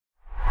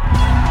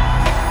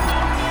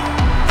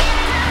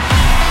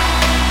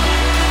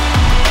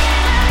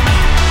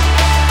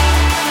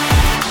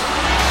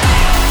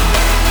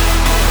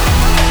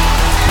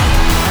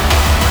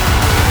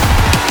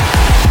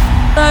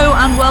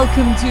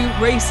Welcome to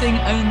Racing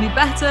Only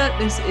Better.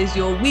 This is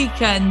your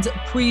weekend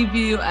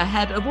preview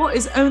ahead of what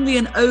is only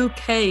an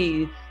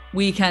okay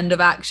weekend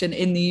of action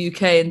in the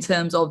UK in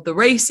terms of the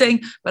racing.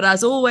 But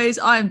as always,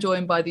 I am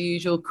joined by the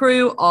usual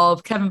crew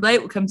of Kevin Blake.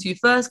 We'll come to you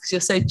first because you're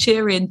so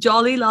cheery and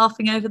jolly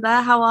laughing over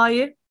there. How are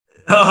you?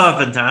 Oh,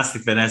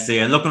 fantastic, Vanessa.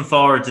 And looking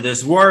forward to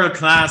this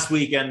world-class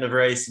weekend of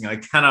racing. I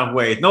cannot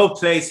wait. No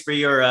place for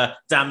your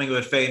damning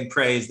with faint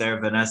praise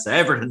there, Vanessa.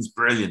 Everything's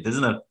brilliant,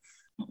 isn't it?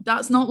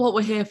 That's not what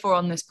we're here for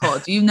on this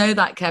pod. You know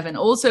that, Kevin.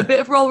 Also, a bit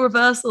of role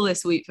reversal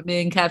this week for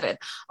me and Kevin.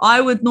 I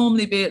would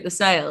normally be at the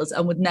sales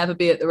and would never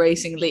be at the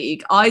Racing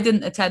League. I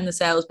didn't attend the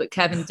sales, but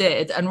Kevin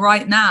did. And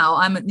right now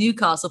I'm at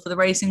Newcastle for the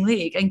Racing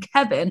League and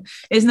Kevin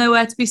is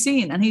nowhere to be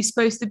seen. And he's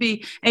supposed to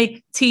be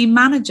a team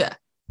manager.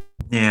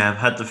 Yeah, I've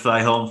had to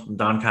fly home from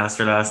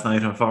Doncaster last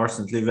night,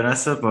 unfortunately,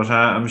 Vanessa. But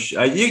I'll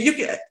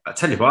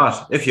tell you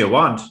what, if you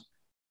want,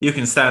 you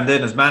can stand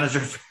in as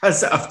manager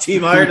of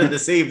Team Ireland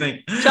this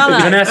evening.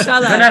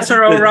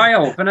 Vanessa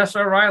O'Reilly. Vanessa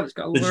O'Reilly's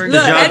got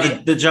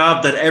the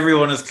job that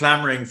everyone is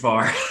clamouring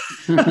for.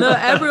 Look,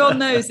 everyone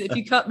knows that if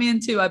you cut me in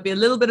two, I'd be a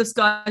little bit of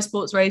Sky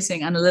Sports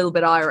Racing and a little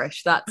bit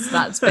Irish.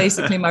 That's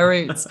basically my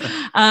roots.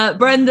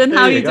 Brendan,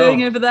 how are you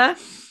doing over there?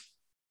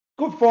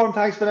 Good form,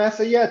 thanks,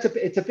 Vanessa. Yeah,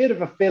 it's a bit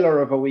of a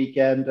filler of a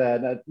weekend,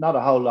 not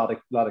a whole lot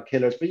of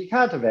killers, but you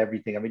can't have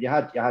everything. I mean, you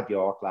had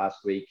York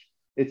last week.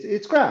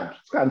 It's grand.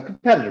 It's grand.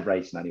 Competitive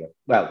racing anyway.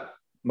 Well,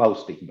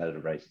 mostly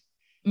competitive racing.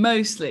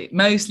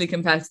 Mostly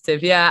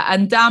competitive, yeah.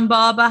 And Dan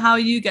Barber, how are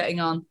you getting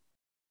on?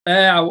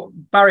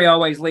 Barry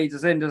always leads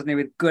us in, doesn't he,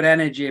 with good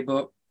energy,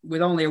 but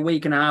with only a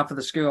week and a half of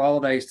the school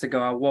holidays to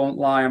go, I won't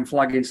lie, I'm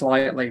flagging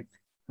slightly.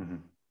 Mm-hmm.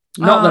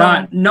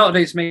 Not that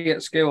it's me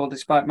at school,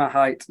 despite my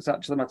height. It's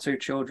actually my two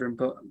children,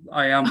 but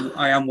I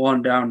am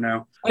worn down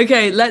now.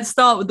 Okay, let's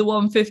start with the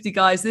 150,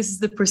 guys. This is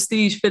the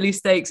Prestige Filly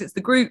Stakes. It's the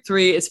Group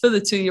 3. It's for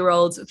the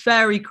 2-year-olds.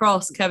 Fairy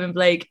Cross, Kevin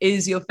Blake,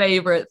 is your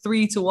favourite,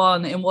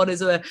 3-1 in what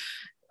is a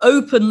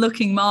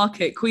open-looking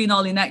market. Queen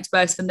Ollie next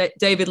best for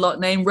David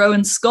Loughnane.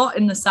 Rowan Scott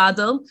in the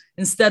saddle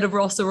instead of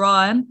Ross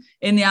Orion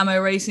in the Ammo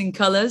Racing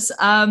colours.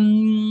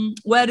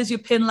 Where does your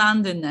pin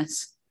land in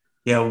this?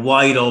 Yeah,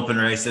 wide open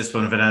race, this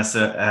one,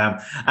 Vanessa.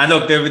 And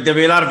look, there'll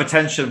be a lot of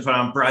attention put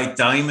on Bright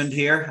Diamond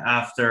here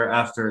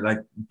after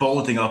like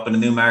bolting up in a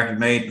Newmarket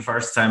Maiden the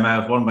first time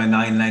out, won by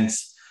 9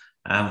 lengths,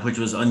 which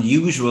was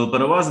unusual, but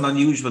it was an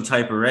unusual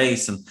type of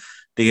race. And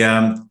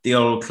the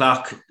old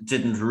clock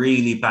didn't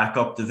really back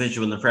up the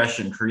visual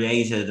impression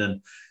created.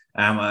 And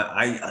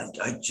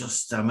I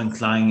just am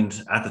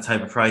inclined at the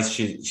type of price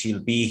she'll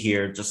be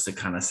here just to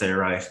kind of say,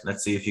 right,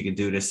 let's see if you can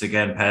do this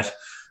again, Pet.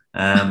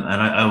 And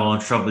I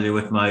won't trouble you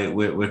with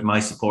my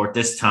support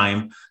this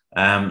time.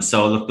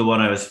 So look, the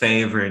one I was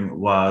favouring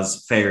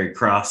was Fairy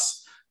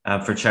Cross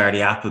for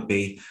Charlie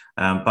Appleby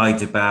by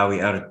Dubowie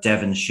out of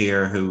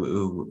Devonshire,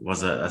 who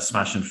was a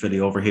smashing filly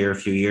over here a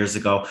few years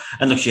ago.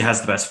 And look, she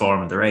has the best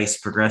form in the race,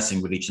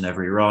 progressing with each and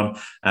every run.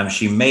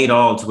 She made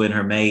all to win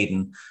her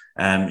maiden.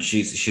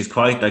 She's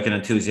quite like an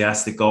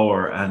enthusiastic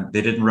goer, and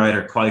they didn't ride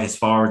her quite as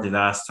forward the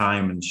last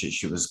time, and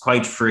she was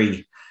quite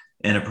free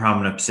in a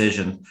prominent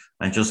position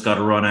and just got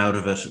a run out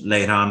of it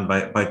late on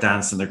by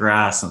Dance in the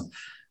Grass. And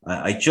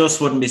I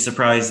just wouldn't be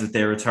surprised if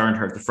they returned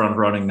her to front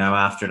running now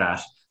after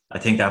that. I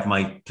think that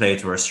might play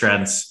to her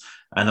strengths.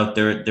 And look,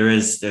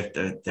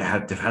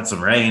 they've had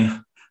some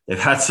rain. They've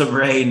had some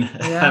rain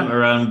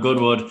around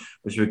Goodwood,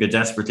 which we could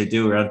desperately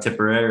do around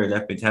Tipperary,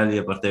 let me tell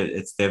you. But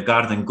they've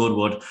got it in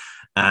Goodwood.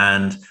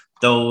 And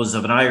those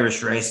of an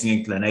Irish racing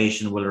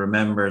inclination will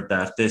remember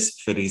that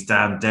this filly's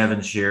Dan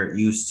Devonshire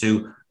used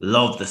to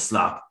love the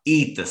slop,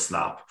 eat the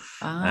slop.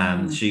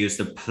 And she used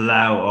to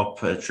plough up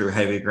through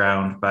heavy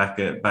ground back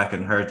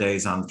in her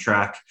days on the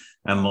track.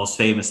 And most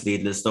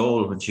famously,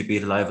 Listowel, when she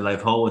beat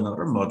Alive Ho,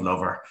 another mud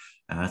lover.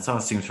 It all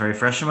seems very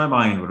fresh in my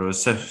mind, but it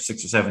was 6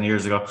 or 7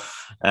 years ago.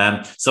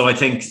 So I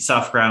think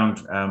soft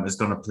ground is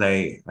going to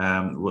play,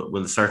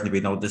 will certainly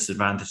be no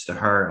disadvantage to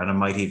her, and it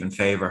might even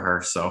favour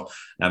her. So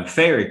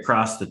Fairy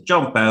Cross to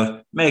jump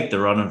out, make the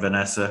run, and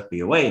Vanessa be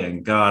away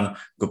and gone.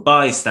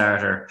 Goodbye,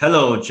 starter.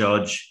 Hello,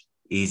 judge.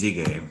 Easy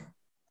game.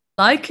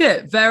 Like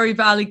it. Very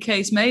valid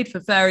case made for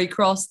Fairy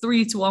Cross.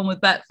 3-1 with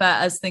Betfair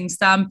as things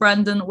stand.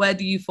 Brendan, where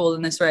do you fall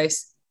in this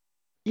race?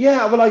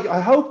 Yeah, well,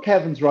 I hope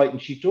Kevin's right and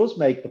she does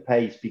make the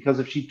pace, because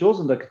if she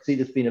doesn't, I could see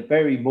this being a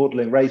very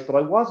muddling race. But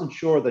I wasn't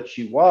sure that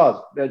she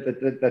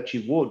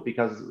would,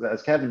 because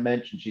as Kevin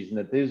mentioned, she's an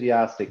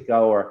enthusiastic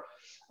goer,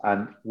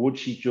 and would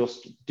she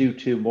just do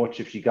too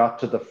much if she got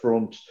to the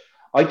front?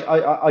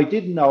 I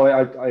didn't know.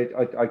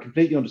 I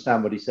completely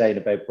understand what he's saying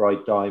about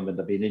Bright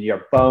Diamond. I mean, in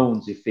your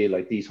bones, you feel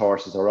like these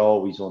horses are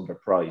always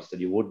underpriced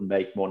and you wouldn't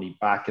make money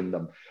backing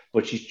them.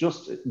 But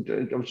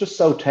I was just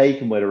so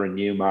taken with her in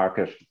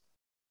Newmarket.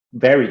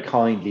 Very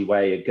kindly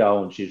way of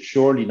going. She'll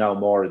surely know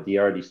more at the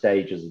early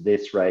stages of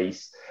this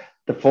race.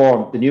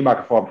 The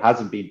Newmarket form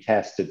hasn't been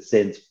tested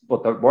since,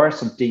 but there were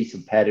some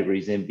decent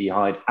pedigrees in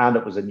behind, and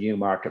it was a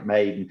Newmarket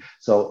maiden.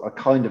 So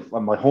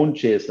my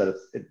hunch is that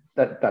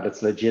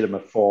it's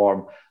legitimate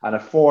form, and a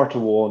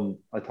 4-1,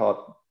 I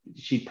thought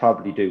she'd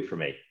probably do for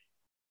me.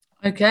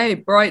 Okay,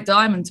 Bright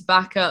Diamond to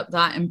back up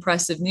that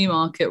impressive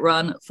Newmarket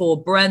run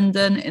for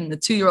Brendan in the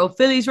 2-year-old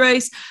fillies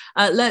race.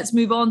 Let's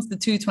move on to the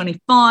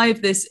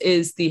 225. This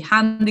is the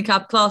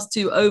handicap class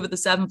 2 over the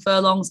 7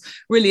 furlongs.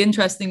 Really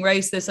interesting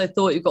race this. I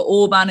thought you've got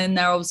Orban in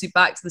there, obviously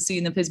back to the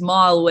scene of his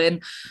mile win.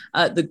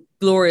 The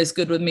glorious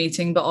Goodwood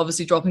meeting, but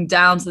obviously dropping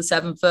down to the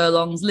 7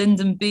 furlongs.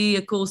 Lyndon B,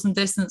 a course and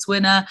distance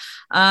winner.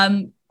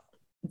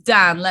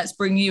 Dan, let's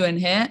bring you in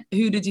here.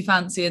 Who did you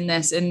fancy in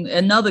this, in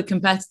another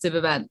competitive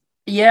event?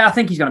 Yeah, I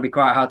think he's going to be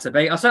quite hard to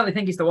beat. I certainly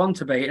think he's the one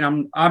to beat,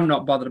 and I'm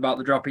not bothered about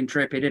the dropping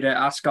trip. He did at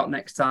Ascot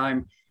next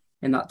time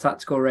in that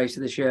tactical race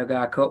of the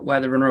Shergar Cup, where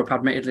the runner-up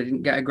admittedly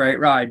didn't get a great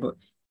ride, but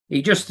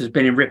he just has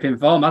been in ripping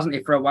form, hasn't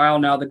he, for a while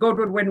now. The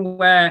Goodwood win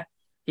where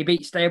he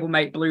beat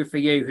stablemate Blue For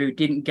You, who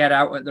didn't get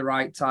out at the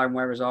right time,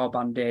 whereas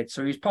Orban did.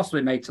 So he's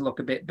possibly made to look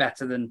a bit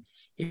better than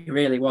he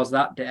really was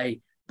that day.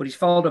 But he's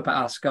followed up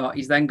at Ascot.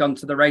 He's then gone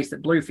to the race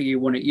that Blue For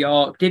You won at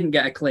York, didn't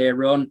get a clear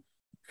run,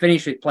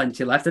 finished with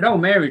plenty left. And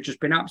O'Meara's just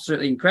been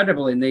absolutely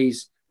incredible in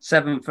these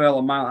 7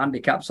 furlong mile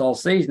handicaps all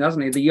season,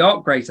 hasn't he? The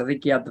York race, I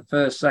think he had the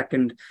 1st,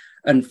 2nd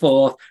and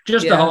 4th.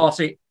 Just a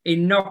horse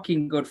in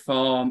knocking good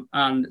form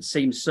and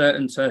seems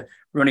certain to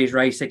run his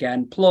race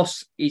again.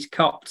 Plus, he's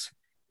copped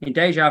in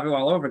deja vu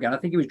all over again. I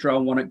think he was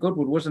drawn 1 at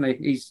Goodwood, wasn't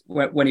he?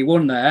 When he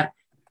won there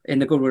in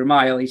the Goodwood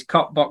Mile, he's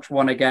copped box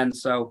 1 again.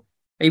 So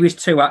he was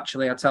 2,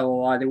 actually. I tell a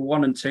lie. They were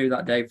 1 and 2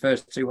 that day,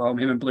 first 2 home,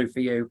 him and Blue For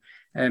You.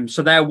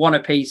 So they're 1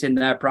 apiece in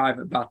their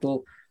private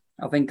battle.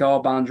 I think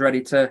Orban's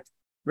ready to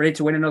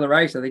win another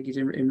race. I think he's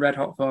in red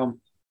hot form.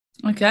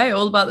 Okay,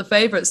 all about the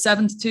favourites.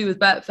 7-2 with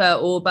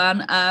Betfair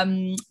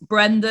Orban.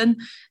 Brendan,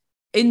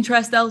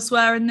 interest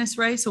elsewhere in this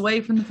race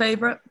away from the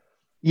favourite?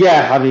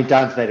 Yeah, I mean,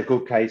 Dan's made a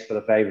good case for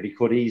the favourite. He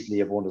could easily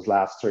have won his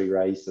last 3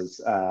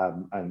 races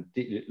and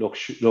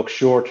look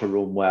sure to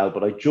run well.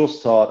 But I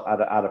just thought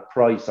at a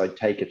price, I'd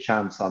take a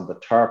chance on the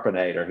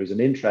Turpinator, who's an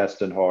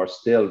interesting horse,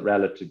 still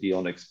relatively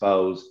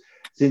unexposed.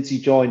 Since he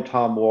joined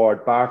Tom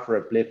Ward, bar for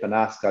a blip in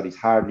Ascot, he's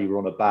hardly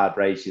run a bad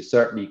race. You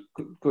certainly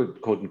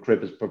couldn't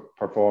crib his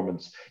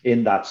performance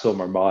in that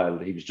summer mile.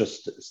 He was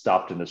just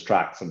stopped in his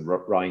tracks and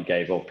Ryan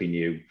gave up. He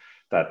knew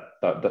that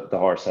the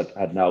horse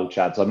had no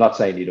chance. I'm not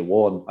saying he'd have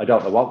won. I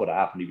don't know what would have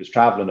happened. He was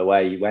travelling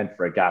away. He went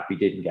for a gap. He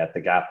didn't get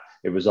the gap.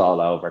 It was all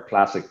over.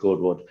 Classic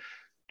Goodwood.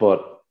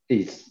 But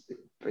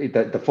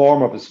the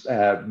form of his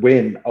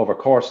win over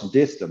course and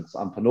distance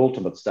on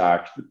penultimate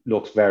start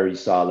looks very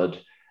solid.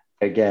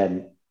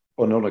 Again,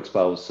 an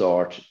unexposed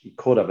sort. He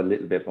could have a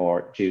little bit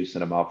more juice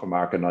in him off a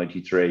mark of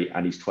 93,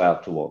 and he's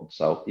 12-1.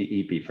 So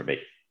he'd be for me.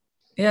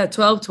 Yeah,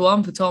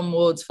 12-1 for Tom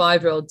Ward's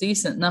 5-year-old,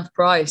 decent enough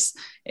price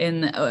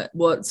in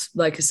what's,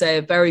 like I say,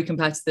 a very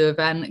competitive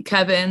event.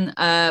 Kevin,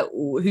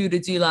 who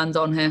did you land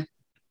on here?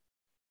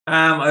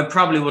 I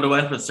probably would have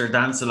went with Sir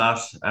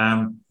Dancelot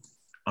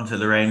until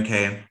the rain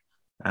came.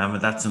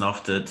 And that's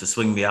enough to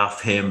swing me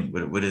off him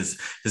with his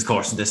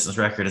course and distance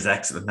record is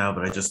excellent now,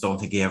 but I just don't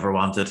think he ever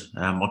wanted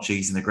much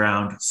ease in the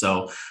ground.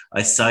 So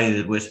I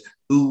sided with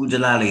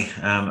Delali,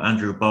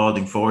 Andrew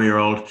Balding,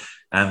 4-year-old.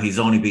 He's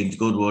only been to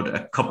Goodwood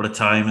a couple of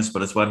times,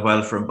 but it's went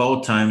well for him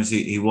both times.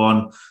 He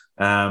won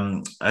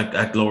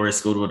at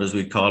Glorious Goodwood, as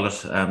we'd call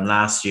it,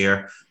 last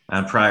year.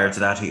 And prior to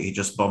that, he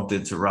just bumped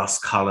into Ross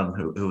Collin,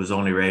 who was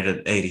only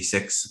rated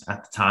 86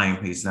 at the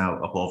time. He's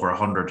now up over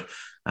 100.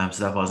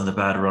 So that wasn't a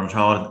bad run at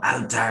all. And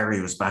Al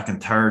Dari was back in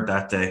 3rd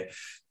that day.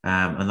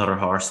 Another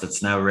horse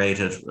that's now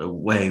rated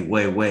way,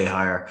 way, way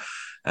higher.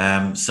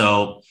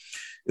 So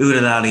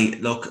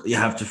Udalali, look, you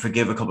have to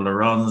forgive a couple of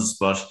runs,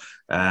 but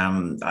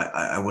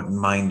I wouldn't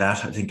mind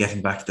that. I think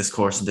getting back to this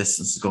course and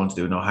distance is going to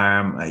do no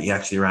harm. He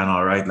actually ran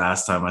all right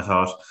last time, I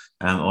thought.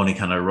 Only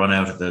kind of run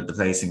out of the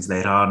placings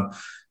late on.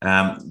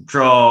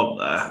 Draw,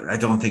 I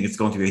don't think it's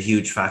going to be a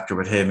huge factor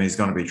with him. He's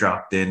going to be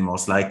dropped in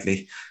most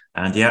likely.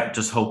 And yeah,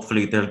 just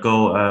hopefully they'll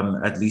go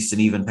at least an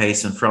even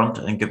pace in front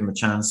and give him a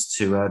chance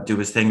to do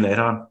his thing late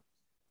on.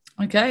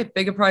 Okay,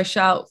 bigger price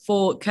shout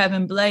for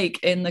Kevin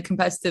Blake in the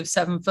competitive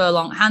 7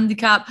 furlong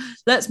handicap.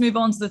 Let's move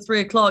on to the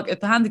 3 o'clock.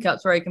 If the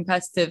handicap's very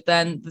competitive,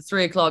 then the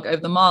 3 o'clock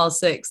over the mile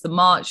 6, the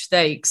March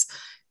Stakes,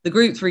 the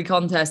Group 3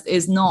 contest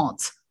is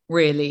not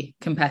really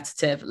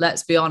competitive,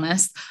 let's be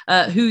honest.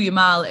 Hu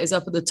Yamal is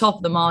up at the top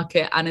of the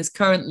market and is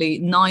currently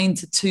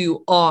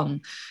 9-2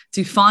 on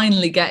to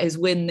finally get his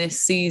win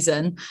this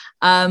season.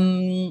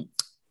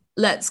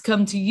 Let's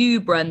come to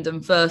you,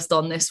 Brendan, first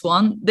on this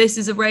one. This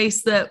is a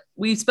race that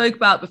we spoke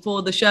about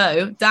before the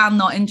show. Dan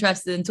not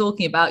interested in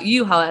talking about.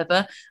 You,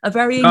 however, are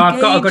very engaged.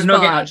 I've got a good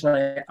nugget,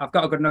 actually. I've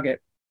got a good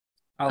nugget.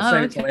 I'll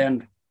save it till the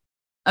end.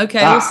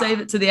 Okay, we'll save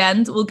it to the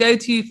end. We'll go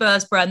to you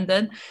first,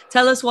 Brendan.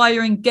 Tell us why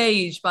you're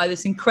engaged by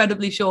this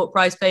incredibly short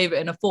price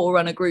favourite in a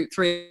 4-runner Group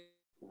 3.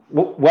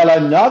 Well,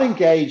 I'm not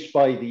engaged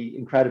by the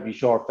incredibly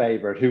short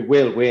favourite who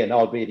will win,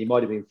 albeit he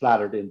might have been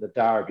flattered in the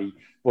Derby.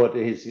 but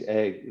his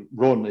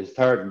run, his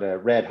third in the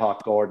Red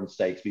Hot Gordon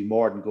Stakes, be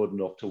more than good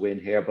enough to win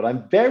here. But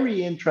I'm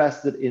very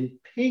interested in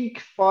Pink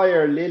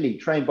Fire Lily,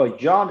 trained by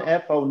John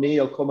F.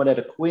 O'Neill, coming out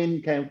of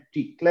Quinn,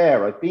 County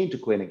Clare. I've been to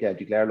Quinn and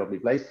County Clare, lovely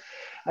place.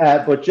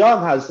 But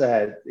John has,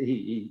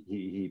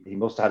 he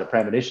must have had a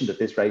premonition that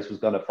this race was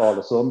going to fall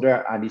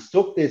asunder, and he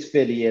stuck this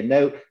filly in.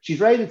 Now, she's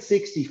rated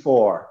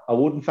 64. I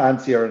wouldn't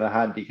fancy her in a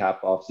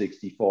handicap of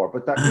 64,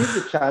 but there is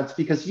a chance,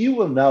 because you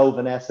will know,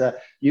 Vanessa,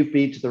 you've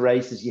been to the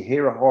races, you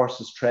hear a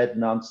horses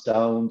treading on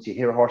stones, you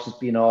hear horses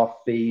being off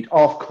feed,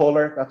 off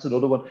colour, that's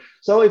another one.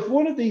 So if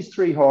one of these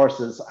three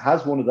horses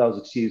has one of those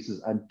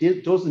excuses and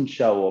doesn't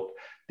show up,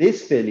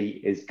 this filly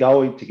is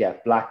going to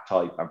get black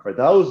type. And for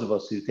those of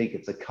us who think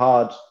it's a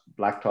cod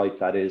black type,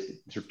 that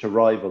is, to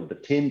rival the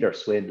Tinder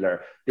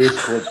swindler,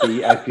 this would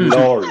be a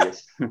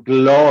glorious,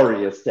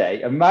 glorious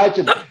day.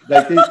 Imagine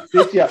like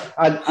this year,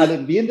 and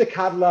it'll be in the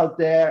catalogue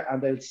there,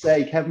 and they'll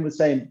say, Kevin was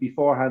saying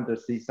beforehand,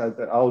 there's these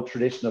old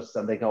traditionalists,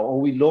 and they go, oh,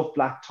 we love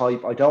black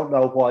type. I don't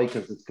know why,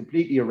 because it's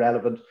completely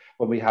irrelevant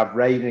when we have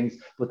ratings,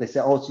 but they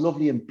say, oh, it's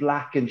lovely and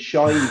black and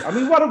shiny. I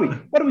mean, what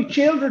are we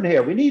children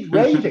here? We need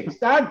ratings.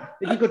 Dan,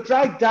 if you could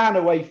drag Dan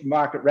away from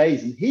Market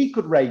Raisin, he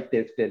could rate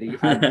this filly,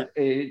 and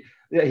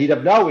he'd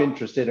have no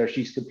interest in her.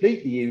 She's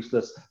completely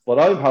useless, but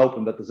I'm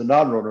hoping that there's a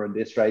non-runner in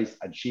this race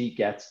and she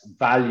gets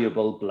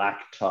valuable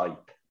black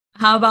type.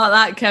 How about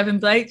that, Kevin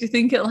Blake? Do you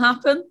think it'll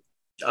happen?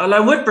 Well,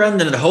 I'm with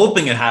Brendan and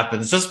hoping it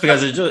happens, just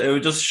because it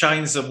would just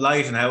shine some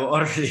light on how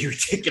utterly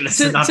ridiculous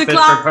and not fit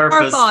for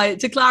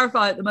purpose. To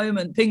clarify, at the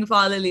moment, Pink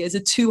Fire Lily is a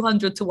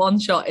 200 to 1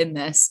 shot in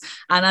this,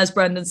 and as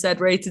Brendan said,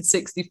 rated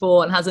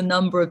 64 and has a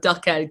number of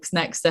duck eggs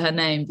next to her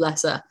name.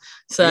 Bless her.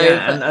 So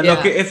and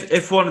look,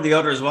 if one of the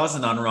others was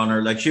an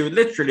on-runner, like, she would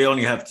literally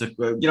only have to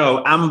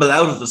amble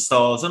out of the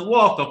stalls and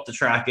walk up the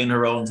track in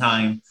her own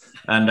time,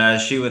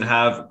 and she would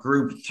have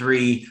Group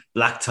 3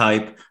 black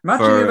type.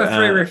 Imagine if a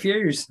 3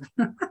 refuse.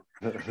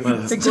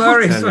 Well, it's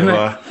glorious.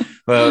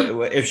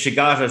 Well, if she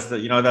got us,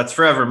 that's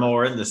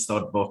forevermore in the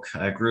stud book.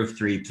 Group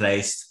 3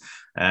 placed.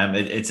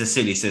 It's a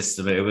silly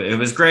system. It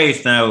was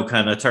great now,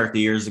 kind of 30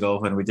 years ago,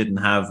 when we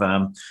didn't have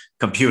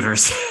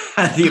computers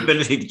and the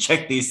ability to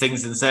check these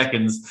things in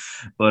seconds.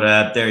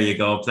 But there you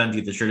go. Plenty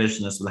of the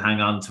traditionalists will hang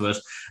on to it.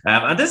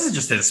 And this is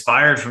just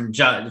inspired from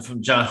John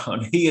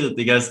O'Neill,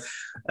 because,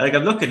 like,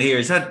 I'm looking here,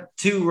 he's had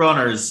 2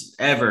 runners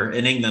ever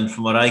in England,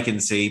 from what I can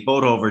see,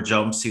 both over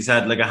jumps. He's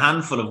had like a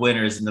handful of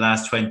winners in the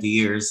last 20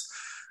 years.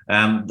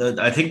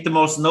 I think the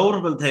most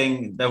notable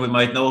thing that we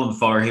might know him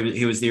for,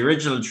 he was the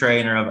original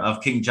trainer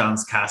of King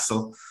John's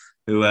Castle,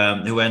 who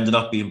ended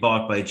up being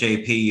bought by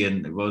JP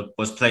and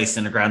was placed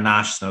in a Grand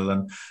National,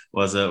 and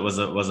was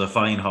a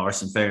fine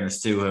horse, in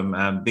fairness to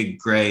him. Big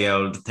grey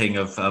old thing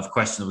of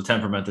questionable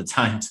temperament at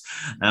times.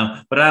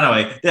 But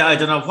anyway, I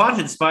don't know what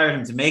inspired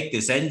him to make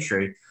this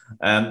entry.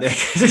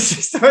 It's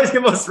just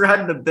the most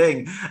random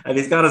thing, and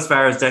he's got as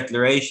far as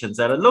declarations,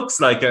 and it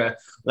looks like a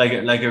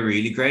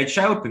really great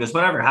shout, because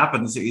whatever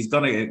happens, he's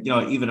gonna,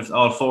 even if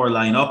all 4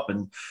 line up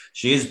and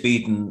she is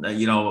beaten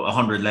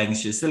 100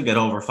 lengths, she'll still get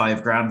over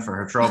 $5,000 for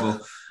her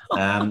trouble.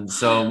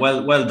 So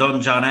well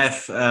done, John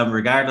F.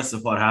 Regardless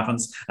of what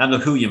happens. And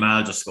look, Who You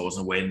Mal just goes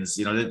and wins.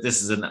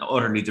 This is an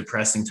utterly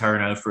depressing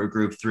turnout for a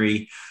Group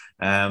 3.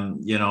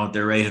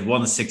 They're rated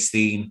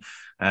 116.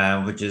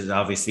 Which is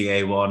obviously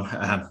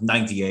A1,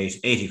 98,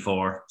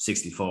 84,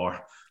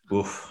 64.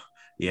 Oof.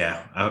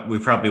 Yeah, we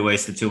probably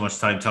wasted too much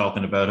time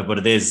talking about it, but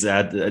it is,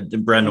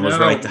 Brendan was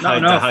right to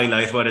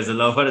highlight what is a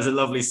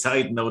lovely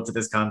side note to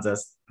this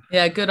contest.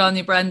 Yeah, good on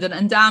you, Brendan.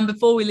 And Dan,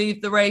 before we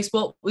leave the race,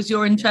 what was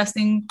your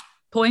interesting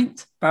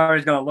point?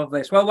 Barry's going to love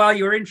this. Well, while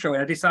you were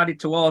introing, I decided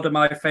to order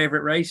my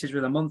favourite races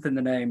with a month in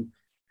the name.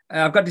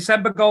 I've got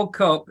December Gold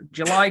Cup,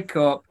 July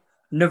Cup,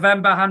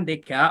 November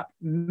Handicap,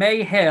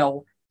 May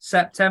Hill,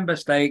 September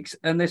Stakes,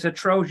 and this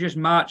atrocious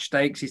March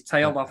Stakes is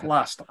tailed off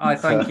last. I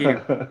thank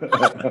you.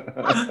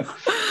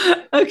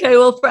 Okay,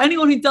 well, for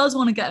anyone who does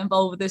want to get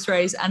involved with this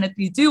race, and if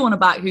you do want to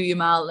back Who You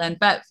Mal, then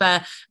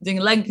Betfair doing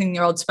a lengthening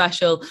your odds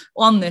special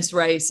on this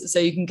race, so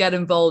you can get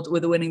involved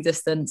with a winning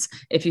distance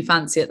if you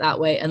fancy it that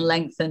way, and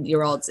lengthen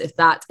your odds if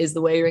that is the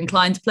way you're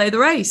inclined to play the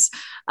race.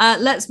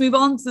 Let's move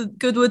on to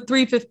Goodwood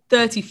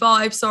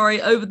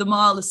 335, over the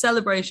mile, the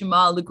Celebration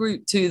Mile, the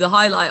Group 2, the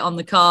highlight on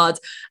the card.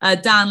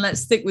 Dan,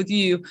 let's stick with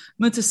you.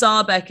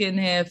 Mutasabek in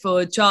here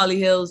for Charlie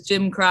Hills,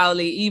 Jim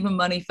Crowley, even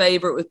money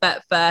favourite with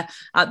Betfair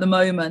at the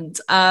moment.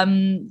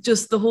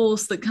 Just the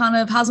horse that kind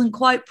of hasn't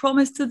quite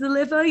promised to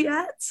deliver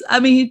yet. I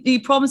mean, he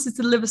promises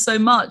to deliver so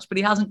much, but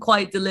he hasn't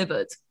quite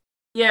delivered.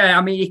 Yeah,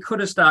 I mean, he could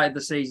have started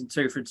the season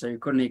 2 for 2,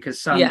 couldn't he? Because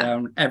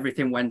Sandown,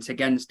 everything went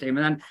against him.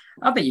 And then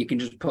I think you can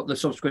just put the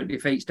subsequent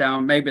defeats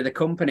down, maybe the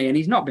company, and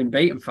he's not been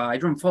beaten 5.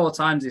 He's run 4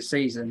 times this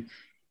season.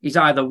 He's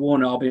either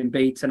won or been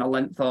beaten a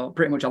length or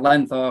pretty much a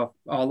length or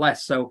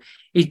less. So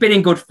he's been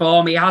in good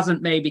form. He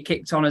hasn't maybe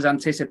kicked on as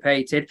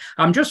anticipated.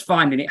 I'm just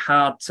finding it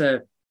hard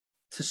to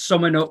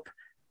summon up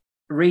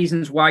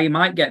reasons why he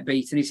might get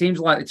beaten. He seems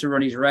likely to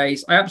run his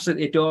race. I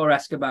absolutely adore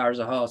Escobar as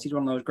a horse. He's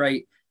one of those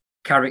great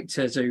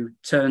characters who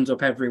turns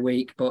up every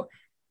week, but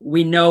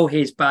we know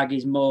his bag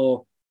is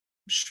more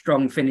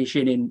strong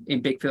finishing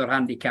in big field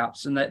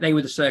handicaps, and they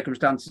were the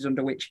circumstances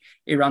under which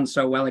he ran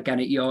so well again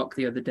at York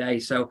the other day.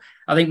 So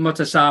I think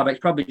Mutasabek's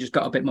probably just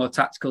got a bit more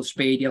tactical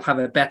speed. He'll have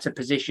a better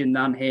position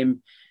than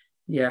him.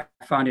 Yeah,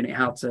 finding it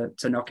hard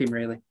to knock him,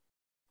 really.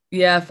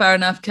 Yeah, fair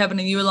enough. Kevin,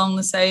 are you along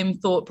the same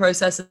thought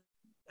process?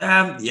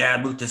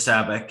 Yeah,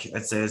 Mutasabek,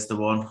 I'd say, is the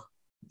one.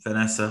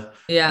 Vanessa.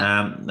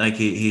 Yeah. Like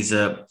he was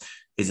a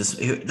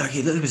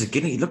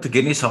Guinea. He looked a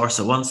Guinea's horse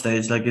at one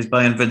stage. Like he's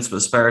by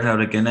Invincible Spirit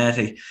out of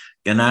Gennady,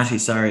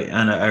 sorry.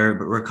 And I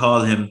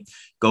recall him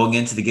going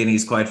into the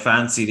Guineas quite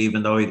fancied,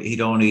 even though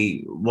he'd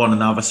only won a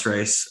novice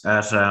race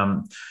at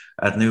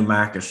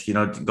Newmarket, you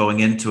know, going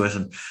into it.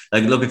 And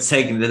like, look, it's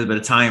taken a little bit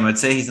of time. I'd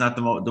say he's not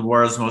the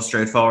world's most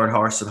straightforward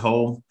horse at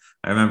home.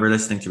 I remember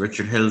listening to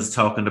Richard Hills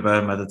talking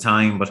about him at the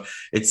time, but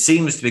it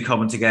seems to be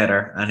coming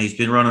together, and he's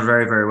been running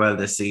very, very well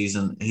this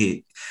season.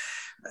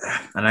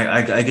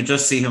 I could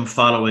just see him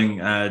following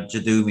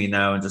Jadumi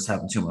now and just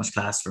having too much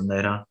class from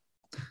there on.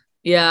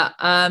 Yeah.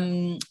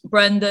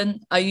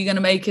 Brendan, are you going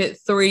to make it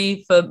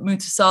 3 for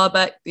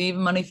Mutasabek, the even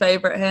money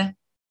favourite here?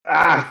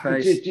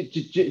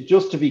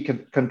 Just to be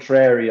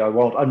contrary, I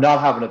won't. I'm not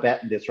having a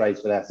bet in this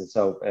race, Vanessa,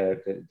 so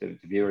the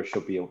viewers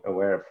should be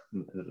aware of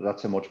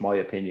that's how much my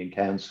opinion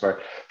counts for.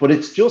 But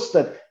it's just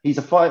that he's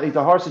a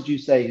horse, as you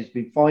say, who's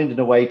been finding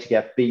a way to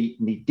get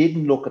beaten. He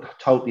didn't look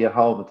totally at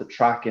home at the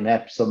track in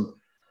Epsom.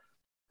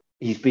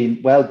 He's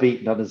been well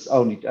beaten on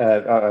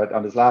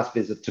his last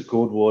visit to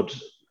Goodwood.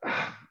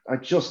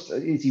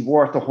 Is he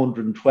worth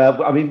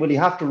 112? I mean, will he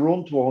have to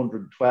run to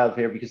 112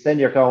 here? Because then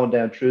you're going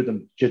down through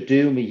them.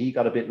 Jadumi, he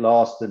got a bit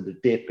lost in the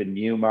dip in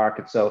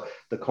Newmarket, so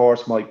the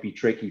course might be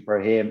tricky for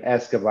him.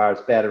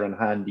 Escobar's better in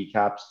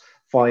handicaps.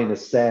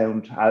 Finest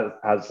Sound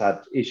has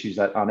had issues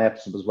on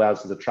Epsom as well,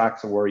 so the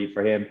track's a worry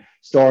for him.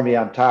 Stormy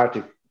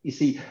Antarctic. You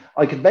see,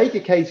 I could make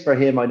a case for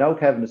him. I know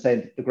Kevin is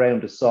saying that the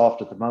ground is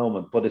soft at the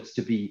moment, but it's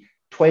to be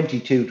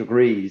 22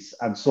 degrees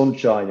and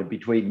sunshine in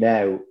between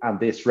now and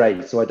this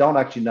race. So I don't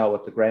actually know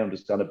what the ground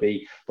is going to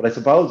be, but I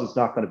suppose it's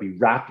not going to be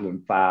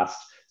rattling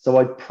fast. So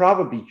I'd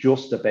probably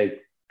just about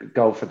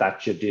go for that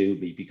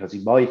Jadumi, because he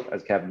might,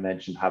 as Kevin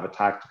mentioned, have a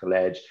tactical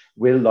edge,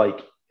 will like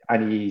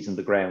any ease in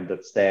the ground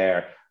that's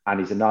there,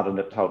 and he's not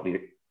a totally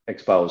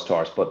exposed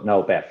horse, but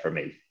no bet for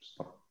me.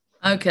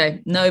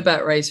 Okay, no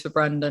bet race for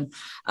Brendan.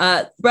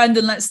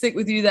 Brendan, let's stick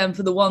with you then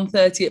for the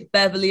 130 at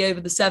Beverley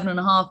over the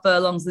 7.5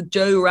 furlongs, the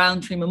Joe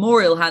Rowntree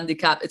Memorial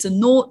Handicap. It's a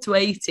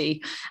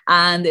 0-80,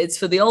 and it's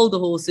for the older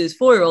horses,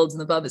 4-year-olds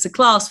and above. It's a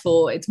class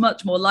 4. It's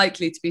much more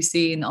likely to be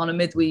seen on a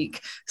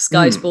midweek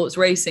Sky Sports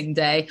racing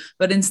day,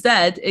 but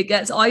instead it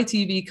gets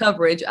ITV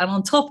coverage, and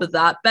on top of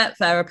that,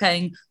 Betfair are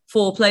paying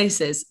 4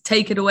 places.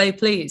 Take it away,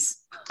 please.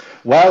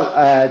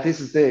 Well, this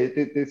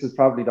is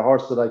probably the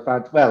horse that I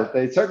found. Well,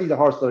 it's certainly the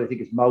horse that I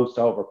think is most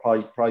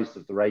overpriced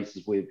of the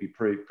races we'll be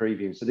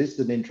previewing. So this is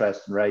an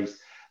interesting race.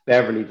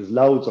 Beverley, there's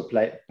loads of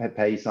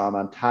pace on,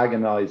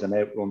 Antagonise and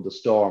Outrun the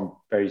Storm,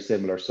 very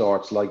similar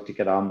sorts, like to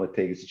get on with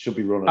things. It should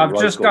be running. I've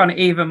just gone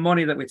even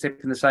money that we're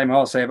tipping the same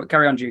horse here, but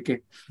carry on,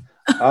 Dukey.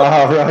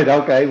 Oh, right,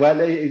 okay.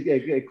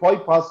 Well,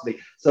 quite possibly.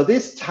 So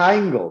this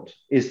Tangled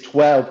is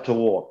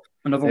 12-1.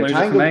 Another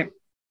loser for me.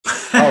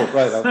 Oh,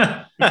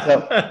 right.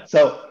 Okay.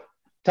 So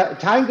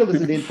Tangled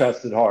is an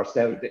interesting horse.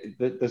 Now,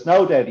 there's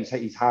no doubt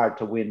he's hard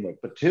to win with,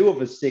 but 2 of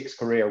his 6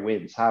 career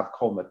wins have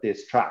come at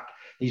this track.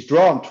 He's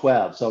drawn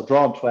 12, so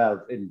drawn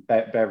 12 in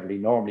Beverley,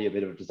 normally a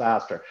bit of a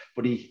disaster,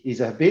 but he's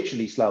a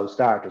habitually slow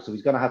starter, so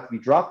he's going to have to be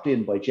dropped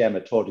in by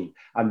Gemma Tuddy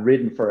and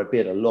ridden for a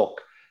bit of luck.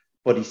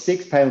 But he's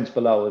 6 pounds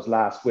below his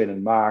last win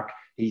in Mark.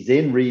 He's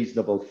in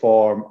reasonable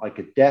form. I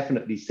could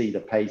definitely see the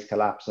pace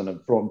collapsing in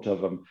front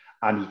of him,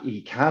 and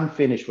he can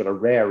finish with a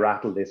rare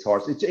rattle, this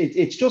horse.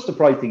 It's just a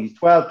price thing. He's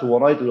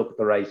 12-1. I had to look at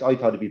the race. I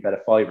thought it'd be about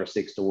a 5 or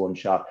 6-1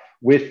 shot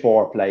with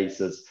 4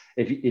 places.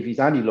 If he's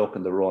any luck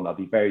in the run, I'll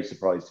be very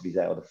surprised if he's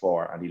out of the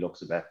 4, and he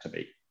looks a bet to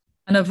me.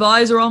 An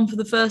advisor on for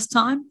the first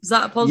time? Is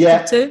that a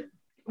positive too?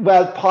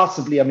 Well,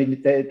 possibly. I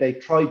mean, they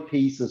tried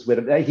pieces with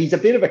him. He's a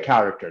bit of a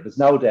character. There's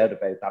no doubt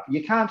about that. But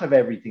you can't have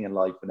everything in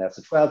life,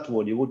 Vanessa.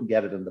 12-1, you wouldn't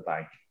get it in the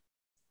bank.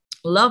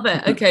 Love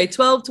it. Okay,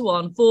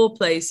 12-1, 4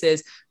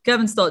 places.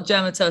 Kevin Stott,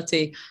 Gemma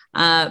Tutty,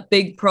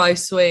 big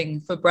price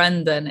swing for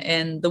Brendan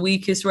in the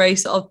weakest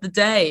race of the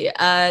day.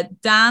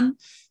 Dan,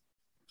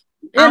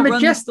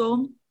 Outrun the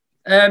Storm?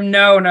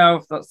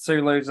 No, that's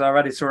 2 losers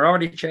already. So we're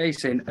already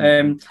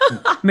chasing.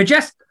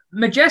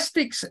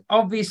 Majestic's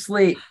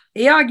obviously,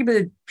 he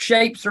arguably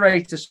shapes the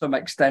race to some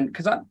extent,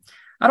 because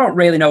I don't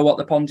really know what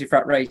the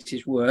Pontefract race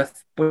is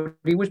worth, but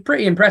he was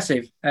pretty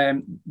impressive.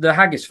 The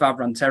Haggis Fab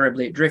ran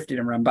terribly. It drifted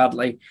and ran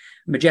badly.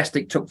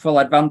 Majestic took full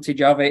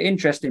advantage of it.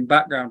 Interesting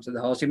background to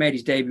the horse. He made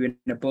his debut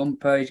in a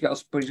bumper. He's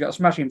got a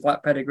smashing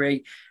flat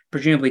pedigree,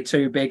 presumably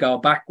too big or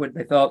backward,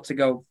 they thought, to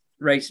go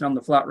racing on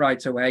the flat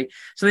right away.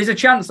 So there's a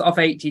chance that off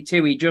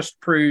 82, he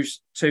just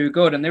proves too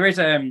good. And there is,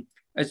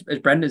 as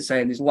Brendan's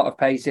saying, there's a lot of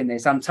pace in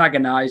this.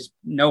 Antagonise,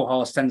 no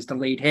horse tends to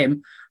lead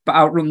him, but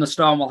Outrun the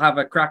Storm will have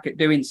a crack at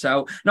doing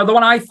so. Now, the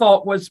one I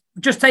thought was,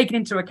 just taking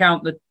into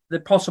account the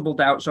possible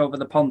doubts over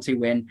the Ponty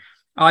win,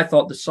 I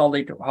thought the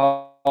solid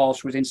horse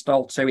horse was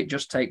installed to. It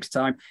just takes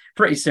time.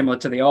 Pretty similar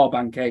to the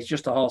Orban case,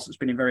 just a horse that's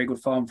been in very good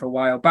form for a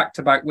while.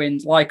 Back-to-back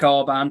wins like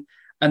Orban,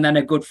 and then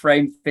a good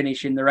frame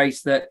finish in the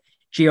race that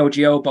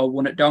Giobo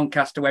won at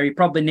Doncaster, where he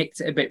probably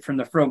nicked it a bit from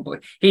the front,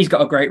 but he's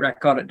got a great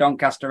record at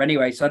Doncaster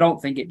anyway, so I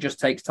don't think it just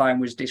takes time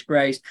was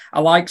disgraced.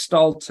 I like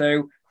Stall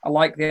 2. I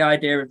like the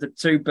idea of the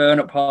two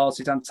burn-up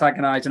horses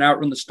antagonise and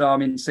outrun the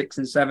storm in 6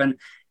 and 7,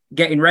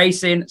 getting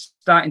racing,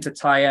 starting to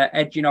tire,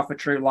 edging off a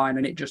true line,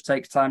 and it just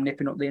takes time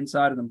nipping up the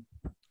inside of them.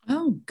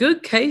 Oh,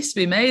 good case to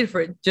be made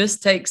for it.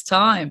 Just takes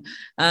time.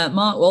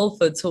 Mark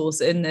Walford's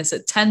horse in this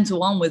at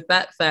 10-1 with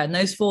Betfair, and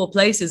those 4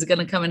 places are going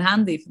to come in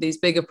handy for these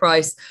bigger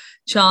price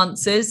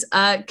chances.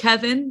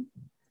 Kevin,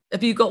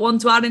 have you got one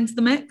to add into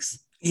the mix?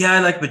 Yeah, I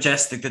like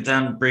Majestic that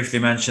Dan briefly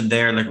mentioned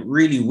there. Like,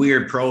 really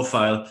weird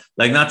profile.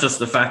 Like, not just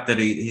the fact that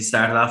he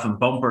started off in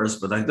bumpers,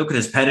 but like, look at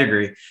his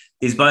pedigree.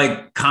 He's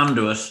by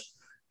Conduit,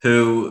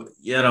 who,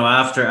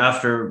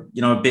 after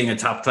being a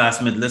top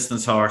class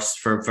mid-distance horse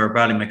for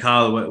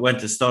Ballymacall, went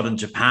to stud in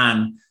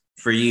Japan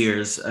for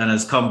years and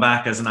has come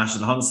back as a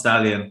national hunt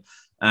stallion.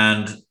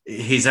 And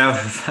he's out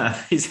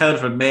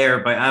of a mare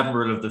by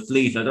Admiral of the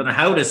Fleet. I don't know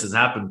how this has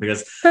happened,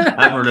 because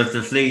Admiral of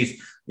the Fleet,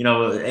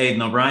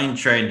 Aidan O'Brien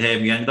trained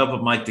him. You ended up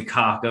with Mike de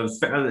Kock.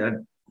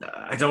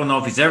 I don't know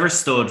if he's ever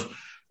stood,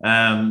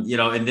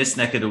 in this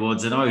neck of the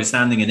woods. I know he was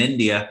standing in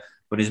India,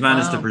 but he's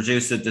managed to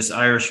produce this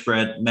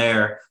Irish-bred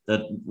mare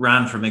that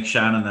ran for Mick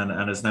Shannon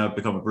and has now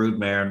become a brood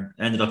mare, and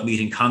ended up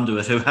meeting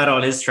Conduit, who had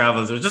all his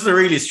travels. It was just a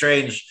really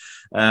strange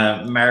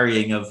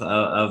marrying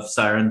of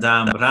Siren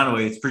Dam. But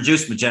anyway, it's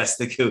produced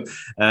Majestic, who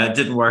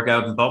didn't work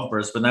out in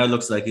bumpers, but now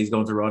looks like he's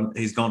going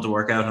to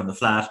work out on the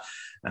flat.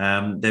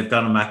 They've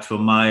got him back to a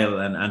mile,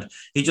 and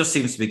he just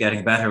seems to be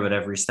getting better with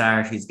every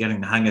start. He's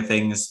getting the hang of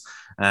things.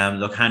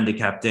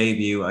 Handicap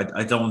debut.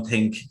 I don't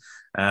think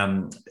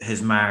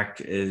his mark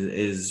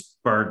is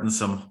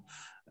burdensome,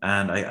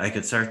 and I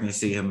could certainly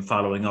see him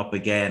following up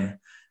again.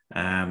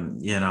 And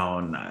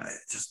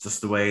just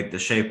the way, the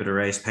shape of the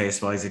race,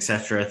 pace wise,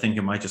 etc. I think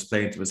it might just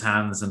play into his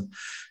hands, and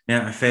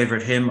I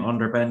favoured him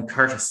under Ben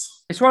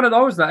Curtis. It's one of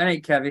those, that, isn't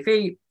it,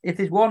 Kev? If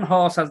his one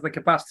horse has the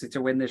capacity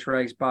to win this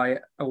race by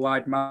a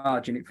wide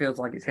margin, it feels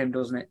like it's him,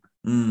 doesn't it?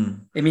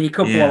 I mean, he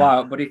could blow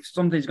out, but if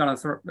something's going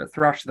to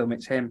thrash them,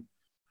 it's him.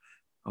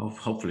 Oh,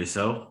 hopefully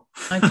so.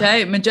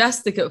 Okay,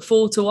 Majestic at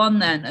 4-1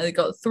 then. They've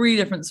got 3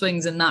 different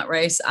swings in that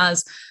race,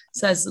 as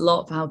says a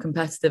lot for how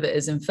competitive it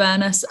is, in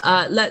fairness.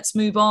 Let's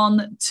move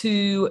on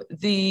to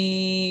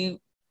the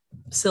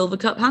Silver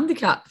Cup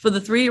handicap for the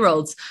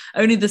 3-year-olds.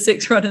 Only the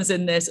 6 runners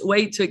in this.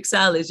 Wait to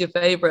Excel is your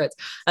favourite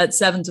at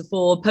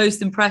 7-4.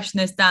 Post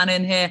Impressionist down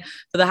in here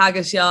for the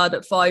Haggis Yard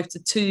at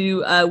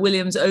 5-2.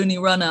 Williams only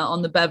runner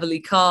on the Beverley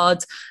card,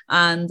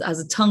 and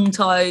has a tongue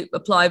tie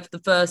applied for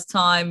the first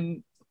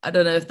time. I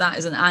don't know if that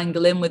is an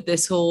angle in with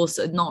this horse.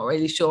 I'm not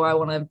really sure. I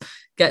want to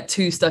get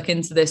too stuck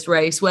into this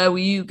race. Where were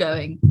you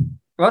going?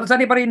 Well, does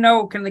anybody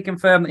know? Can they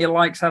confirm that he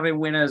likes having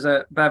winners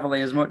at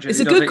Beverley as much as it's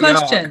he does a good at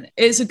question. York?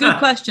 It's a good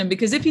question,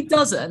 because if he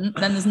doesn't,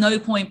 then there's no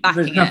point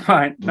backing There's no it.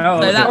 point. No,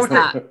 So that's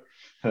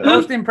that.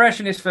 Most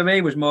impressionist for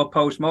me was more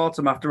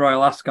post-mortem after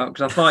Royal Ascot,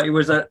 because I thought he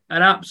was an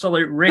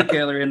absolute rick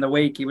earlier in the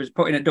week. He was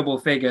putting at double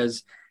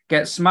figures,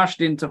 gets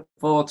smashed into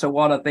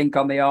 4-1, I think,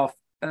 on the off.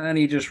 And then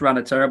he just ran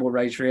a terrible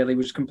race, really. He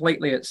was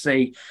completely at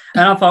sea.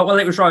 And I thought, well,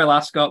 it was Royal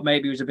Ascot.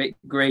 Maybe he was a bit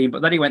green.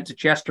 But then he went to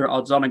Chester at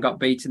odds on and got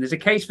beaten. There's a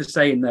case for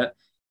saying that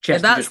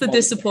Chester. That's the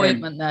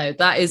disappointment, though.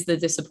 That is the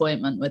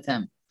disappointment with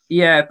him.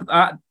 Yeah,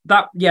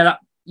 that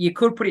you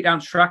could put it down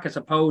to track, I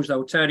suppose,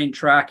 though. Turning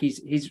track,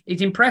 his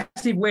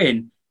impressive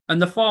win,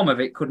 and the form of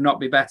it could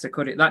not be better,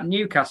 could it? That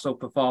Newcastle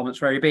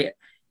performance where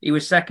he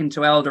was second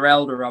to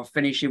Elderov,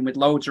 finishing with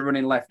loads of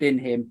running left in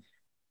him.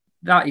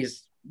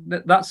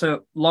 That's a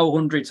low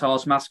hundreds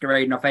horse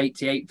masquerading off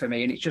 88 for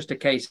me, and it's just a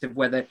case of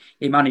whether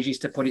he manages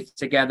to put it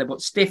together.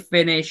 But stiff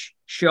finish,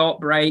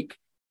 short break,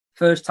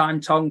 first time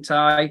tongue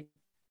tie.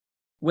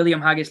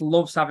 William Haggis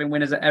loves having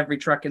winners at every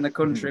track in the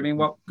country. I mean,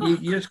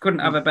 you just couldn't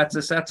have a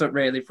better setup,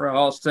 really, for a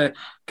horse to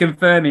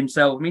confirm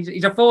himself. I mean, he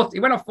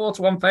went off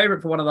 4-1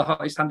 favourite for one of the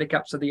hottest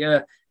handicaps of the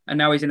year, and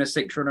now he's in a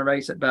 6-runner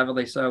race at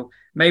Beverley. So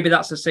maybe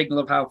that's a signal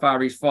of how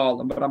far he's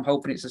fallen, but I'm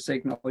hoping it's a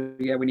signal.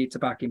 Yeah, we need to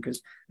back him,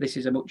 because this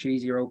is a much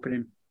easier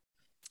opening.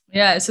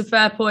 Yeah, it's a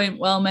fair point.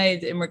 Well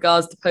made in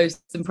regards to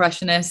Post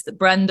Impressionist.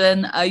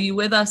 Brendan, are you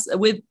with us,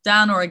 with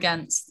Dan, or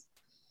against?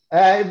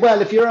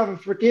 Well, if you're on a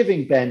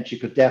forgiving bench, you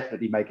could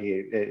definitely make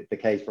the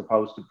case for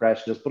Post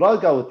Impressionist, but I'll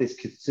go with this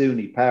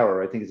Kitsune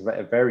Power. I think it's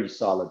a very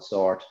solid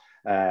sort.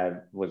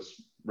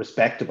 Was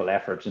respectable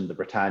effort in the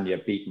Britannia,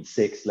 beaten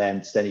 6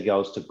 lengths. Then he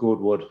goes to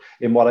Goodwood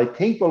in what I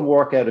think will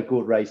work out a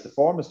good race. The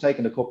form has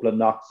taken a couple of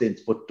knocks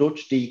since, but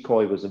Dutch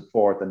Decoy was in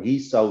 4th, and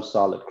he's so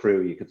solid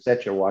crew. You could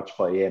set your watch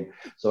by him.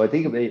 So I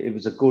think it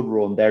was a good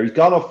run there. He's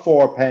gone up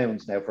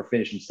 £4 now for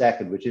finishing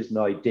 2nd, which isn't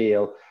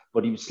ideal,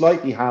 but he was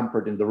slightly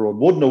hampered in the run.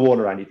 Wouldn't have won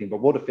or anything,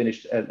 but would have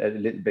finished a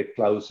little bit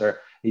closer.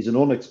 He's an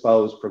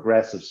unexposed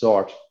progressive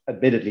sort,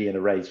 admittedly in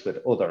a race with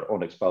other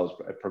unexposed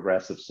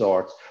progressive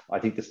sorts. I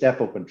think the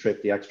step up and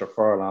trip, the extra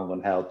furlong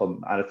will help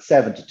him. And at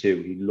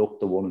 7-2, he looked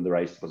the one in the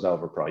race that was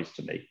overpriced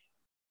to me.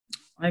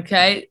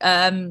 Okay,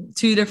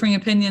 two differing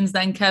opinions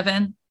then,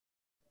 Kevin.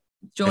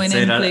 Join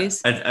in,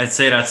 please. I'd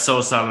say that's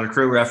So Solid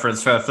Crew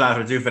reference fell flat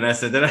with you,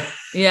 Vanessa, did I?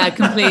 Yeah,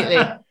 completely.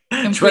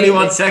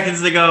 21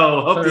 seconds to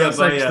go. Hope you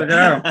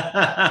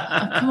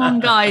come on,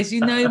 guys.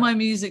 You know my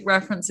music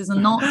references are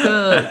not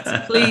good.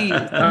 Please,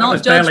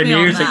 not judge me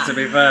music, on that. To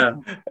be fair.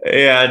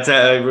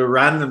 Yeah,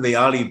 randomly,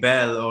 Ollie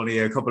Bell only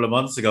a couple of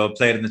months ago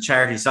played in the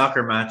charity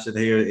soccer match, and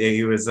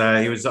he was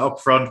up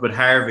front with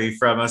Harvey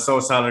from a So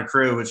Solid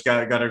Crew, which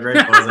got a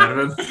great buzz out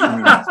of him.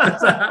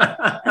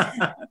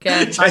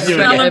 Again,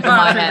 over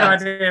my head.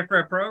 Idea for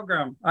a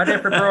program.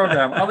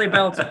 Ollie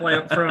Bell to play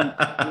up front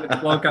with the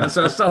bloke on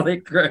So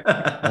Solid Crew.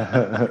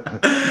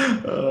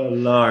 Oh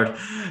Lord,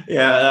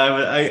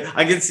 yeah.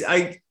 I can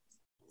see.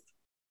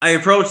 I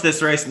approached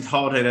this race and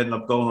thought I'd end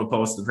up going with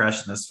Post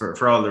Impressionist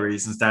for all the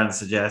reasons Dan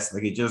suggests.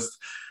 Like, he just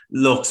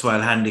looks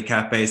well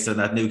handicapped based on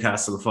that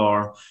Newcastle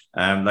form.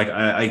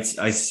 I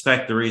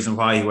suspect the reason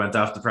why he went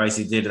off the price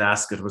he did at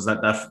Ascot was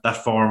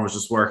that form was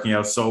just working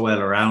out so well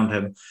around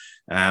him.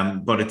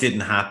 But it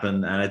didn't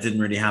happen, and it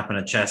didn't really happen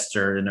at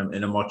Chester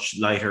in a much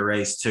lighter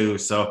race too.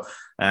 So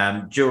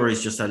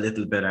jury's just a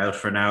little bit out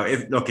for now.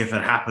 If it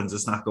happens,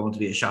 it's not going to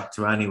be a shock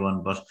to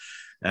anyone. But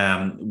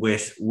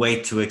with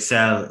Wait to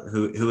Excel,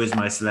 who is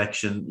my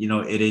selection,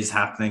 it is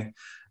happening.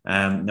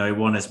 Now he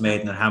won his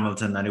maiden at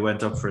Hamilton, and he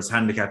went up for his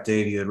handicap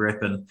debut at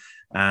Ripon,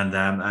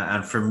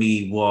 and for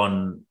me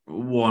won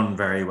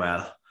very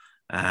well.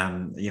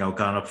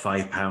 Gone up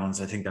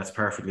 £5. I think that's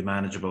perfectly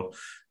manageable,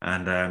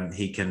 and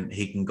he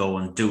can go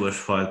and do it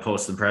while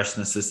Post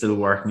Impressionist is still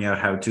working out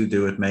how to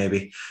do it,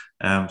 maybe.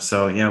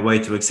 Way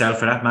to Excel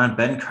for that man.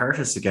 Ben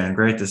Curtis again,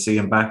 great to see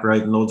him back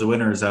riding loads of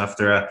winners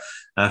after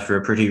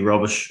a pretty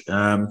rubbish.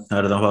 I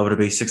don't know, what would it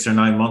be, 6 or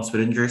 9 months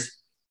with injuries.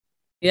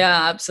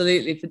 Yeah,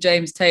 absolutely. For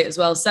James Tate as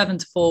well,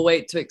 7-4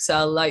 Wait to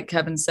Excel, like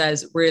Kevin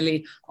says,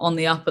 really on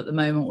the up at the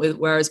moment,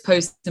 whereas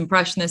Post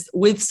Impressionist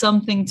with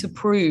something to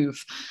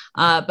prove.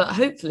 But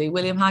hopefully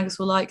William Haggas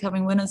will like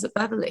having winners at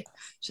Beverley,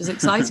 which is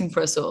exciting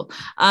for us all.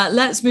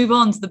 Let's move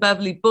on to the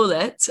Beverley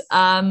Bullet.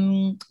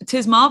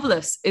 Tis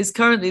Marvellous is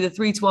currently the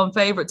 3-1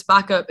 favourite to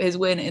back up his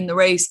win in the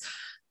race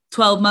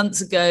 12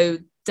 months ago,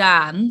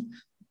 Dan.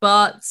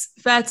 But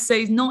fair to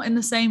say he's not in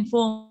the same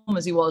form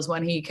as he was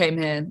when he came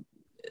here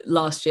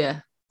last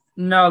year.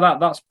 No,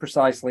 that's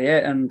precisely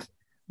it. And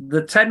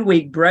the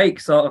 10-week break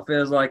sort of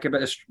feels like a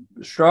bit of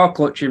straw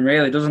clutching,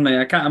 really, doesn't it?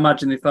 I can't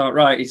imagine they thought,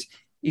 right,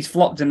 he's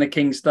flopped in the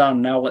King's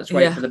Stand. Now let's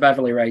wait for the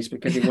Beverley race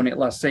because he won it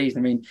last season.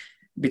 I mean,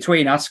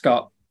 between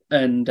Ascot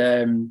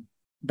and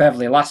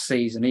Beverley last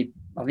season,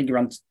 I think he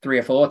ran 3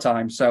 or 4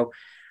 times. So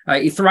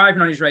he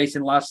thrived on his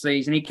racing last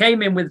season. He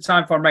came in with a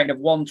time form rating of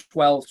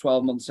 112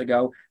 12 months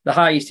ago. The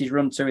highest he's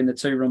run to in the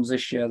 2 runs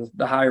this year,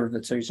 the higher of the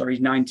 2. So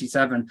he's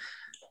 97.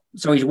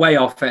 So he's way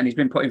off it, and he's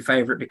been put in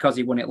favourite because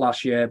he won it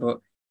last year.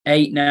 But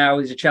 8 now,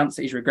 there's a chance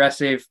that he's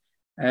regressive.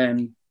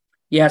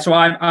 So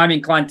I'm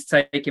inclined to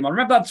take him on.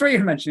 Remember that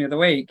tweet I mentioned the other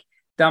week?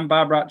 Dan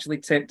Barber actually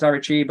tipped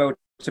Arecibo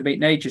to beat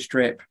Nature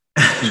Strip.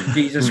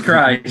 Jesus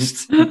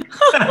Christ. Well,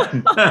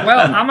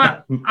 am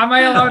I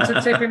allowed to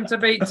tip him to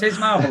beat Tis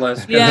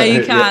Marvellous? Yeah,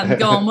 you can.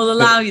 Go on. We'll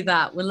allow you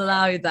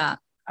that.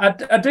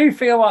 I do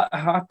feel like,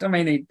 I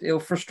mean,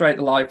 he'll frustrate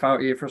the life out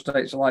of you,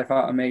 frustrates the life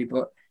out of me,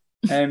 but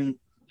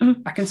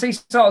I can see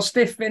sort of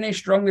stiff finish,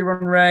 strongly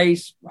run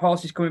race,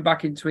 horses coming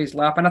back into his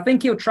lap, and I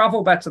think he'll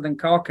travel better than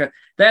Corker.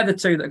 They're the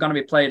two that are going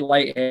to be played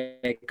later.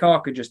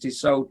 Corker just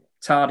is so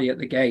tardy at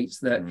the gates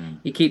that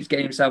he keeps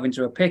getting himself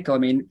into a pickle. I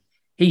mean,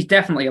 he's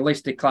definitely a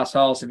listed class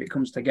horse if it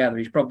comes together.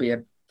 He's probably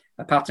a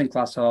pattern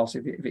class horse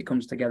if it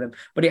comes together,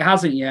 but it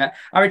hasn't yet.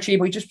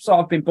 Arecibo, he's just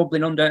sort of been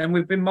bubbling under, and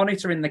we've been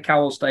monitoring the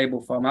Cowell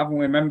stable form, haven't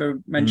we? Remember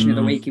mentioning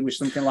the week he was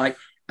something like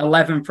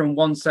 11 from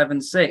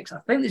 176. I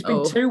think there's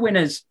been 2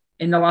 winners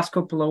in the last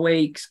couple of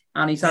weeks,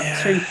 and he's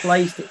had 2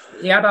 placed.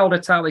 He had Alder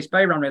Tallis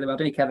Bay run really well,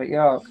 didn't he, Kevin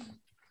York?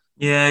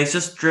 Yeah, he's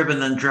just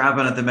dribbling and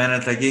drabbing at the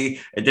minute. Like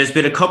there's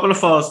been a couple of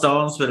false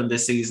dawns with him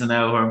this season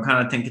now, where I'm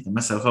kind of thinking to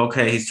myself,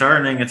 okay, he's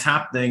turning, it's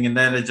happening, and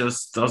then it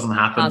just doesn't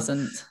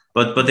happen.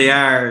 But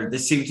they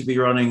seem to be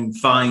running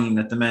fine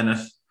at the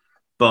minute.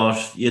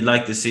 But you'd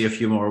like to see a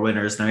few more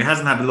winners. Now he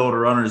hasn't had a load of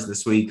runners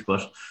this week,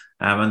 but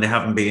and they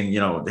haven't been, he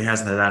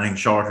hasn't had anything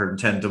shorter than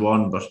 10 to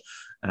 1, but.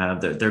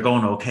 They're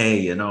going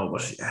okay,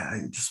 but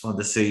you just want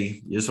to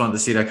see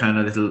that kind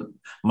of little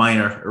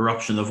minor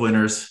eruption of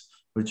winners,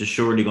 which is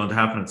surely going to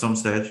happen at some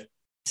stage.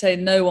 Say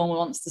no one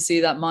wants to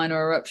see that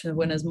minor eruption of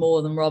winners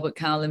more than Robert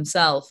Cowell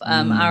himself.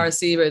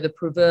 Arecibo, the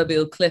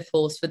proverbial cliff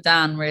horse for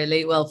Dan,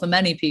 really. Well, for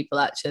many people,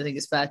 actually, I think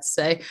it's fair to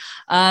say.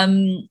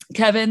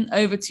 Kevin,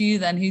 over to you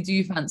then. Who do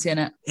you fancy in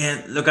it?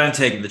 Yeah, look, I'm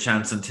taking the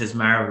chance on Tis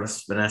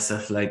Marvellous,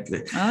 Vanessa.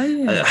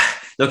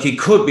 Look, he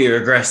could be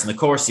regressing. Of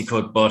course he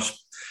could, but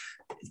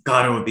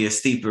God, it would be a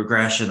steep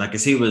regression. Like,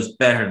 because he was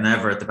better than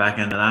ever at the back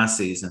end of last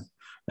season.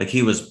 Like,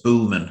 he was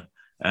booming.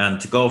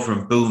 And to go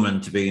from booming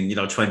to being,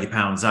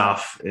 £20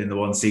 off in the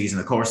one season,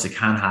 of course it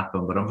can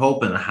happen, but I'm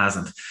hoping it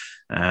hasn't.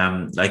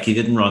 Like, he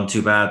didn't run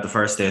too bad the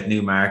first day at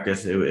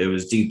Newmarket. It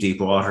was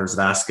deep waters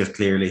at Ascot,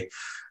 clearly.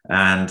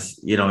 And,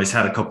 he's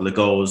had a couple of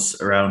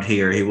goes around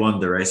here. He won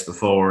the race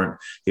before and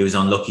he was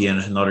unlucky in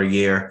it another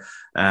year.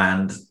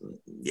 And,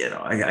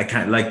 I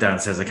can't, like Dan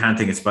says, I can't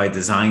think it's by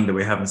design that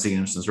we haven't seen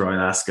him since Royal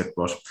Ascot,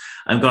 but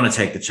I'm going to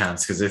take the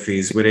chance, because if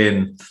he's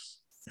within,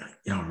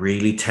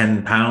 really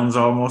 £10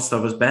 almost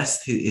of his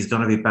best, he's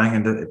going to be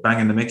banging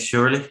the mix,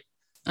 surely.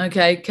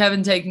 Okay,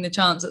 Kevin taking the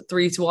chance at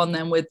 3-1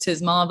 then with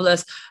 'Tis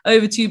Marvellous.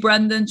 Over to you,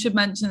 Brendan. Should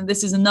mention that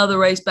this is another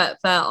race Betfair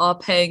are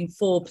paying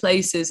 4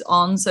 places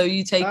on. So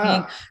you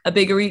taking a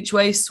bigger each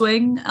way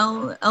swing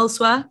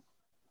elsewhere?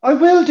 I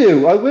will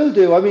do. I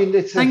mean,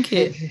 it's thank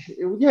you.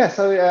 Yes,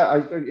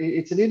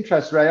 it's an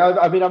interest race.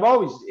 I mean, I'm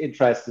always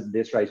interested in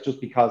this race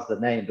just because the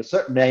name. There's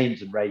certain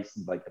names in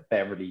racing, like the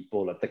Beverly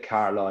Bullet, the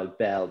Carlisle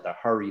Bell, the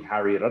Hurry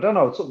Harriet. I don't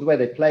know. It's something the way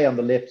they play on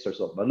the lips or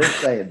something. I love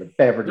saying the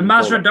Beverly. The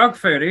Mazra dog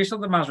food. Who's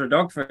the Mazra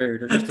dog food?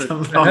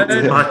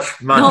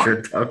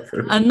 Mazra dog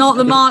food, and not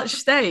the March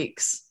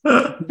Stakes.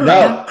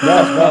 No.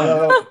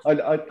 I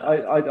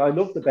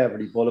love the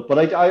Beverly Bullet,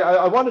 but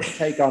I wanted to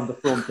take on the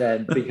front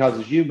end because,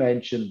 as you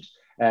mentioned,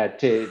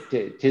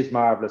 'Tis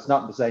Marvellous,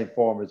 not in the same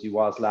form as he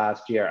was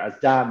last year. As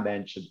Dan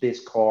mentioned, this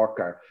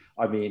Corker,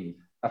 I mean,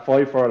 a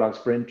 5 furlong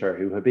sprinter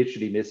who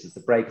habitually misses the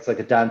break. It's like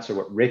a dancer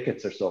with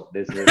rickets or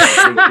something, isn't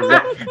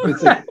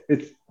it?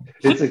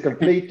 It's a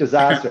complete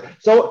disaster.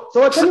 So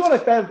I tell you what I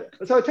found.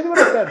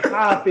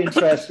 Half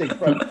interesting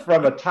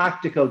from a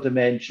tactical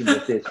dimension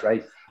with this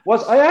race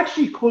was I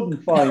actually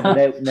couldn't find an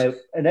out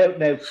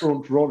and out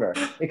front runner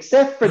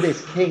except for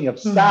this King of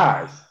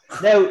Stars.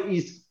 Now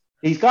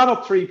He's gone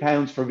up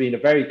 £3 for being a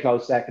very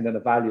close second and a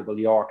valuable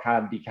York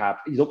handicap.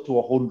 He's up to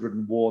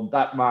 101.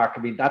 That mark,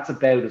 I mean, that's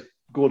about as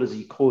good as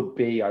he could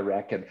be, I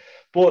reckon.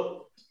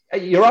 But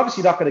you're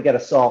obviously not going to get a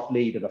soft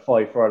lead in a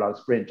 5 furlong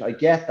sprint. I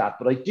get that.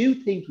 But I do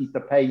think he's the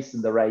pace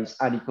in the race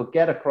and he could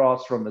get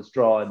across from his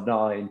draw in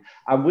 9.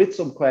 And with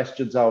some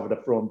questions over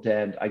the front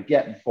end and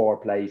getting 4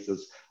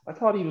 places, I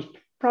thought he was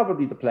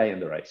probably the play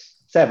in the race.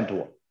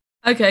 7-1.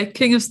 Okay,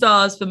 King of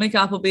Stars for Mick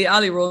Appleby,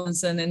 Ali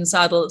Rawlinson in the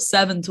saddle,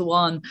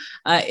 7-1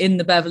 in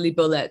the Beverly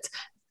Bullet.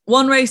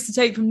 One race to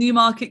take from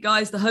Newmarket,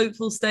 guys, the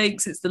Hopeful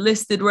Stakes. It's the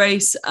listed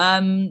race.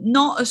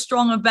 Not a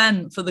strong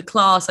event for the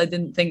class, I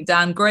didn't think,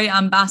 Dan. Great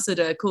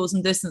Ambassador, course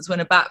and distance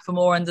winner back for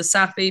more under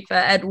Safi for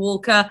Ed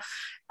Walker.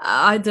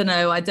 I don't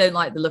know. I don't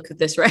like the look of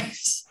this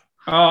race.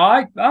 Oh,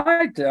 I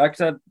do. Like I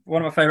said,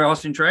 one of my favourite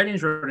horses in training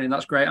is running.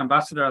 That's Great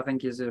Ambassador. I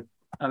think is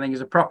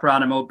a proper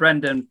animal.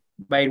 Brendan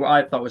made what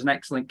I thought was an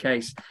excellent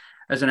case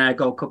as an Air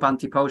Gold Cup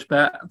anti-post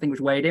bet. I think it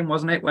was weighed in,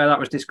 wasn't it, where that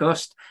was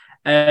discussed.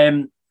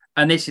 And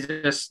this is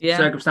a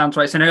circumstance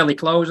where it's an early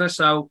closer,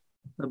 so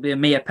there'll be a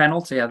mere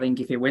penalty, I think,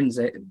 if he wins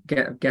it.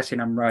 Guessing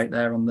I'm right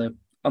there on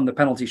the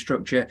penalty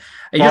structure.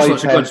 It just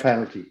looks a good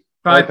penalty.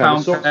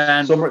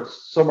 £5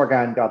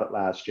 Summergan got it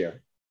last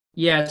year.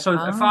 Yeah, so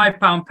a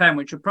 £5 pen,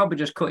 which would probably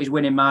just cut his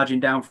winning margin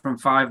down from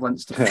 5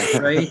 lengths to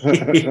 3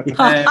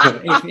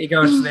 if he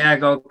goes to the Air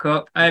Gold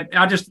Cup.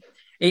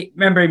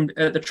 Remember him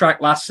at the track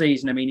last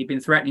season. I mean, he'd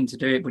been threatening to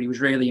do it, but he was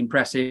really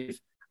impressive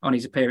on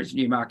his appearance at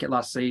Newmarket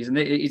last season.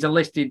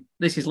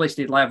 This is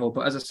listed level,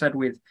 but as I said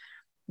with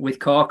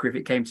Corker, if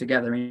it came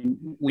together, I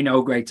mean, we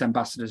know Great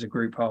Ambassador's a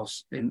group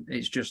horse.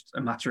 It's just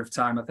a matter of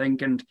time, I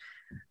think. And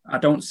I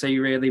don't see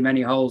really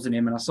many holes in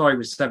him. And I saw he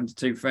was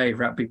 7-2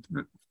 favourite.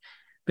 I'd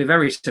be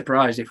very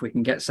surprised if we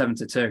can get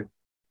 7-2.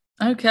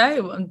 Okay,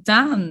 well,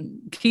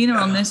 Dan, keener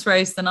on this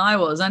race than I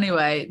was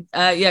anyway.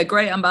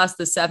 Great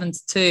Ambassador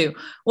 7-2.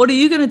 What are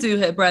you going to do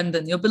here,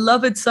 Brendan? Your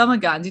beloved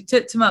Summergan, you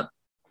tipped him up.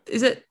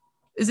 Is it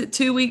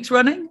 2 weeks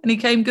running and he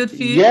came good for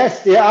you?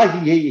 Yes,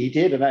 yeah, he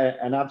did.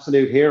 An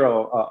absolute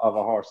hero of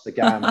a horse, the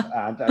Gan,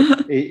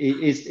 and he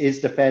is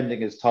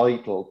defending his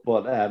title.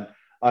 But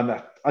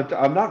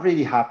I'm not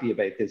really happy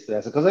about this,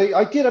 Vanessa, because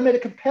I made a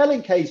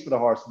compelling case for the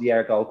horse in the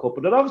Air Gold Cup,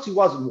 but it obviously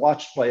wasn't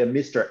watched by a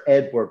Mr.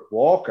 Edward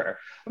Walker.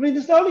 I mean,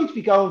 there's no need to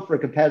be going for a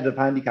competitive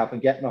handicap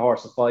and getting a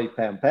horse a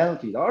 £5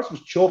 penalty. The horse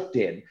was chucked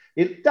in.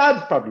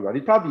 Dad's probably right.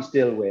 He'd probably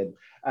still win.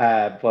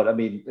 But I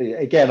mean,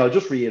 again, I'll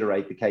just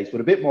reiterate the case.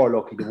 With a bit more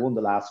luck, he won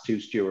the last 2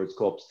 Stewards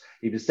Cups.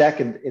 He was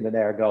second in an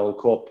Air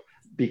Gold Cup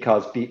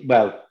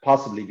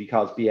possibly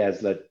because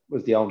Biesla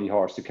was the only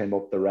horse who came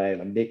up the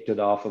rail and nicked it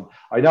off him.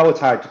 I know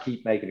it's hard to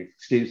keep making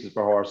excuses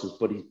for horses,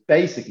 but he's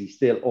basically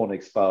still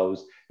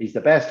unexposed. He's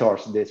the best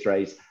horse in this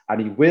race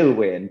and he will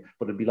win,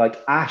 but it'd be like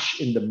ash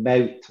in the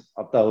mouth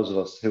of those of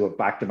us who have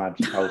backed him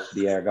anti-post to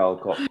the Air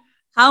Gold Cup.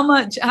 How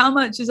much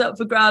is up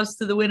for grabs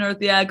to the winner of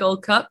the Air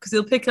Gold Cup? Because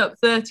he'll pick up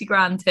 30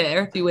 grand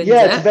here if he wins it.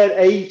 Yeah, it's about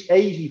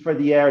 80 for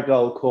the Air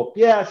Gold Cup.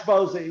 Yeah, I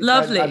suppose.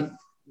 Lovely.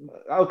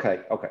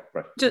 Okay,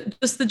 right.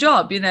 Just the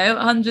job,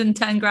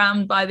 110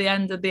 grand by the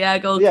end of the Air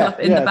Gold Cup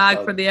in the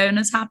bag for the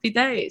owners. Happy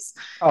days.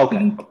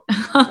 Okay.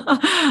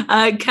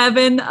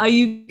 Kevin, are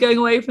you going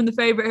away from the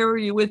favourite here or are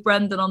you with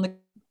Brendan on the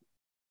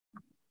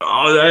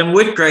Oh, I'm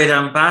with Great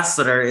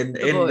Ambassador in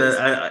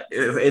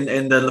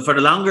the for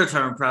the longer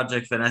term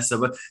project, Vanessa.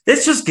 But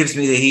this just gives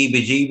me the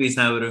heebie-jeebies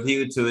now with a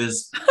view to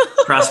his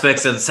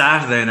prospects on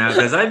Saturday now,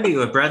 because I'd be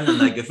with Brendan.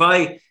 Like if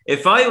I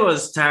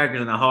was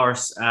targeting a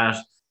horse at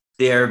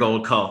the Ayr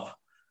Gold Cup,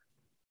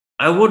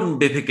 I wouldn't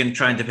be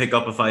trying to pick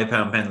up a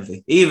 £5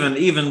 penalty,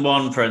 even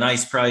one for a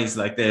nice prize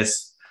like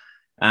this.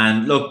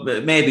 And look,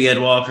 maybe Ed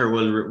Walker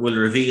will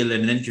reveal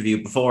in an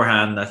interview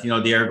beforehand that,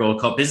 the Ayr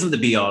Gold Cup isn't the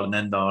be all and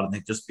end all, and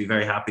they'd just be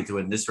very happy to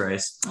win this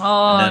race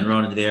and then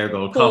run into the Ayr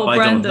Gold Cup. I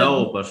don't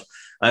know, but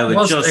I would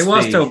it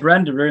was still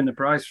Brendan ruined the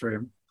prize for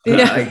him.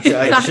 Yeah,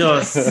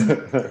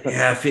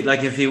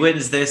 if he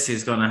wins this,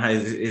 he's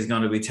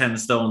gonna be 10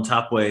 stone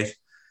top weight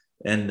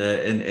in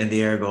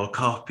the Ayr Gold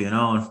Cup,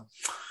 Yeah.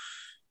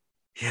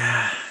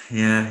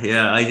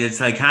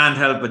 I can't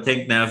help but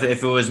think now, if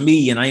it was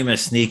me and I'm a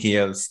sneaky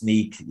old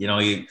sneak,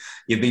 you'd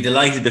be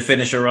delighted to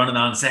finish a running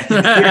on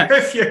second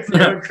if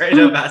you're a Great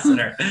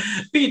Ambassador.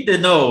 Beat the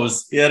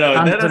nose,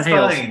 that's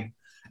fine.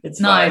 It's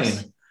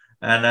nice. Fine.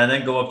 And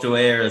then go up to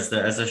Ayr as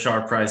a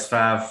short price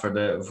fav for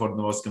one of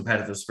the most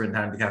competitive sprint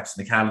handicaps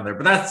in the calendar.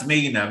 But that's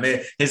me now.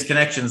 His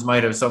connections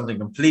might have something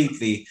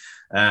completely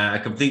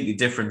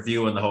different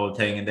view on the whole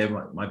thing, and they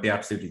might be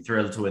absolutely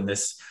thrilled to win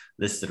this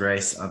listed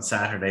race on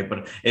Saturday.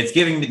 But it's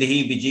giving me the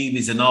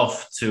heebie-jeebies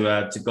enough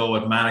to go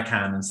with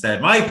Manachan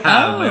instead. My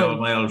pal,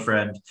 my old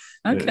friend,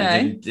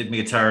 did me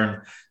a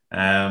turn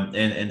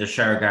in the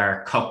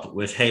Shergar Cup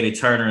with Haley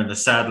Turner in the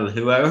saddle,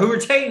 who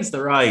retains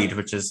the ride,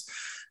 which is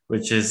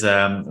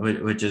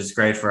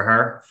great for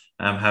her.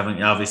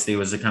 Having obviously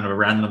was a kind of a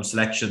random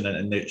selection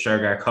in the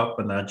Shergar Cup,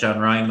 and John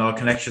Ryan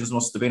Connections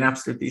must have been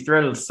absolutely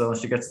thrilled. So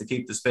she gets to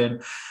keep the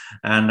spin,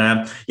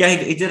 and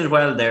he did it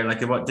well there.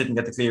 Like it didn't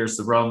get the clearest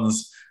of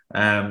runs,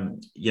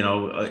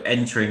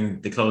 entering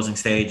the closing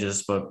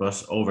stages,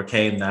 but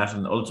overcame that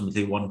and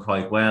ultimately won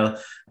quite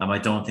well. I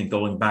don't think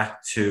going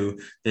back to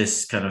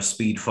this kind of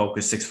speed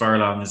focused 6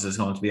 furlongs is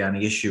going to be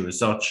any issue as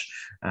such.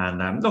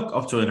 And look,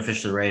 up to an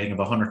official rating of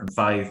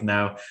 105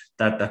 now,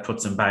 that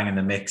puts him bang in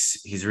the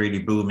mix. He's really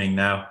booming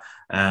now,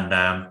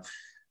 and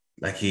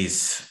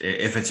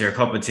if it's your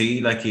cup of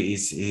tea, I'd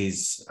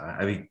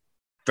be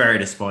very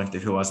disappointed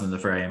if he wasn't in the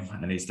frame,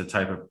 and he's the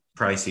type of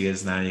price he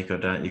is now. You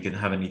could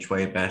have an each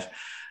way bet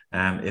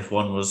if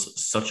one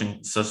was such a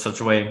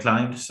way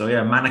inclined. So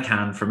yeah,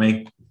 Manachan for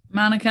me.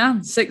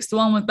 Manachan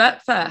 6-1 with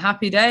Betfair.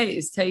 Happy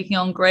days, taking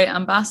on Great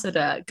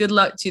Ambassador. Good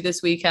luck to you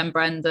this weekend,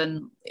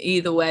 Brendan.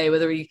 Either way,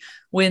 whether he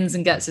wins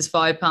and gets his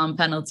 £5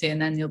 penalty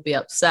and then you'll be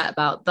upset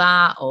about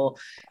that, or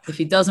if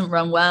he doesn't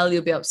run well,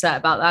 you'll be upset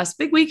about that. It's a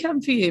big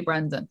weekend for you,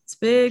 Brendan. It's a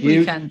big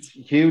weekend.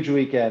 Huge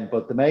weekend.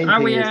 But the main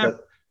thing is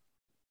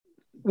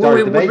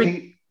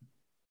that...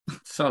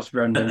 Sauce,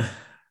 Brendan.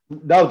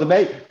 No,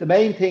 the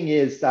main thing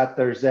is that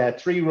there's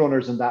 3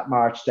 runners in that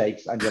March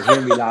Stakes, and you'll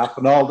hear me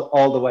laughing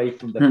all the way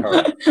from the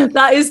curve.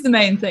 That is the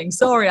main thing.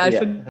 Sorry, I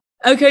forgot.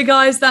 Okay,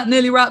 guys, that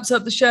nearly wraps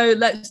up the show.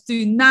 Let's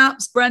do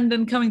naps.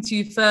 Brendan, coming to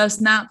you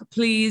first. Nap,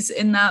 please,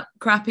 in that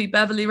crappy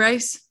Beverley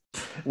race.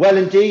 Well,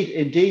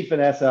 indeed,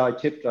 Vanessa, I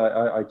tipped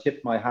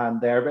my hand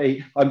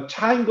there. I'm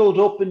tangled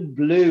up in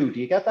blue. Do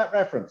you get that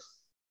reference?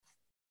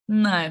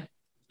 No.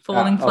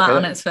 Falling flat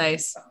on its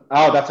face.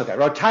 Oh, that's okay.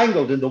 Right,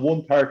 Tangled in the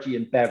 130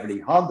 in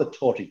Beverley, on the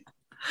tutty.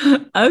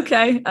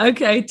 Okay,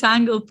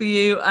 Tangled for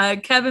you.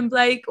 Kevin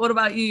Blake, what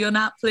about you? Your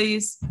nap,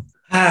 please.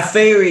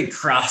 Fairy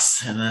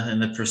Cross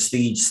in the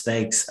Prestige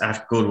Stakes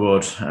at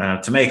Goodwood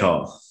to make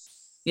all.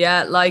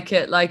 Yeah, like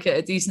it.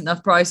 A decent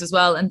enough price as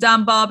well. And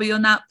Dan Barber, your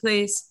nap,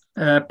 please.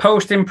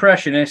 Post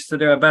Impressionist to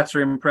do a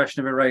better impression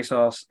of a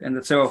racehorse in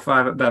the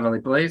 205 at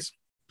Beverley, please.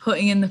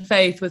 Putting in the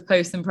faith with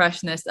Post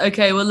Impressionist.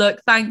 Okay, well,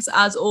 look, thanks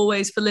as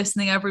always for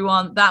listening,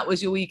 everyone. That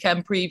was your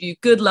weekend preview.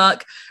 Good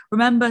luck.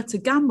 Remember to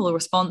gamble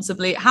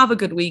responsibly. Have a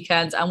good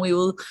weekend, and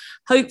you'll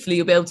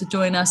be able to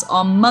join us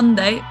on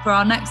Monday for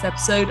our next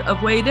episode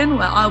of Weighed In,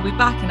 where I'll be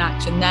back in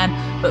action then.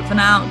 But for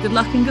now, good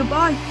luck and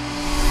goodbye.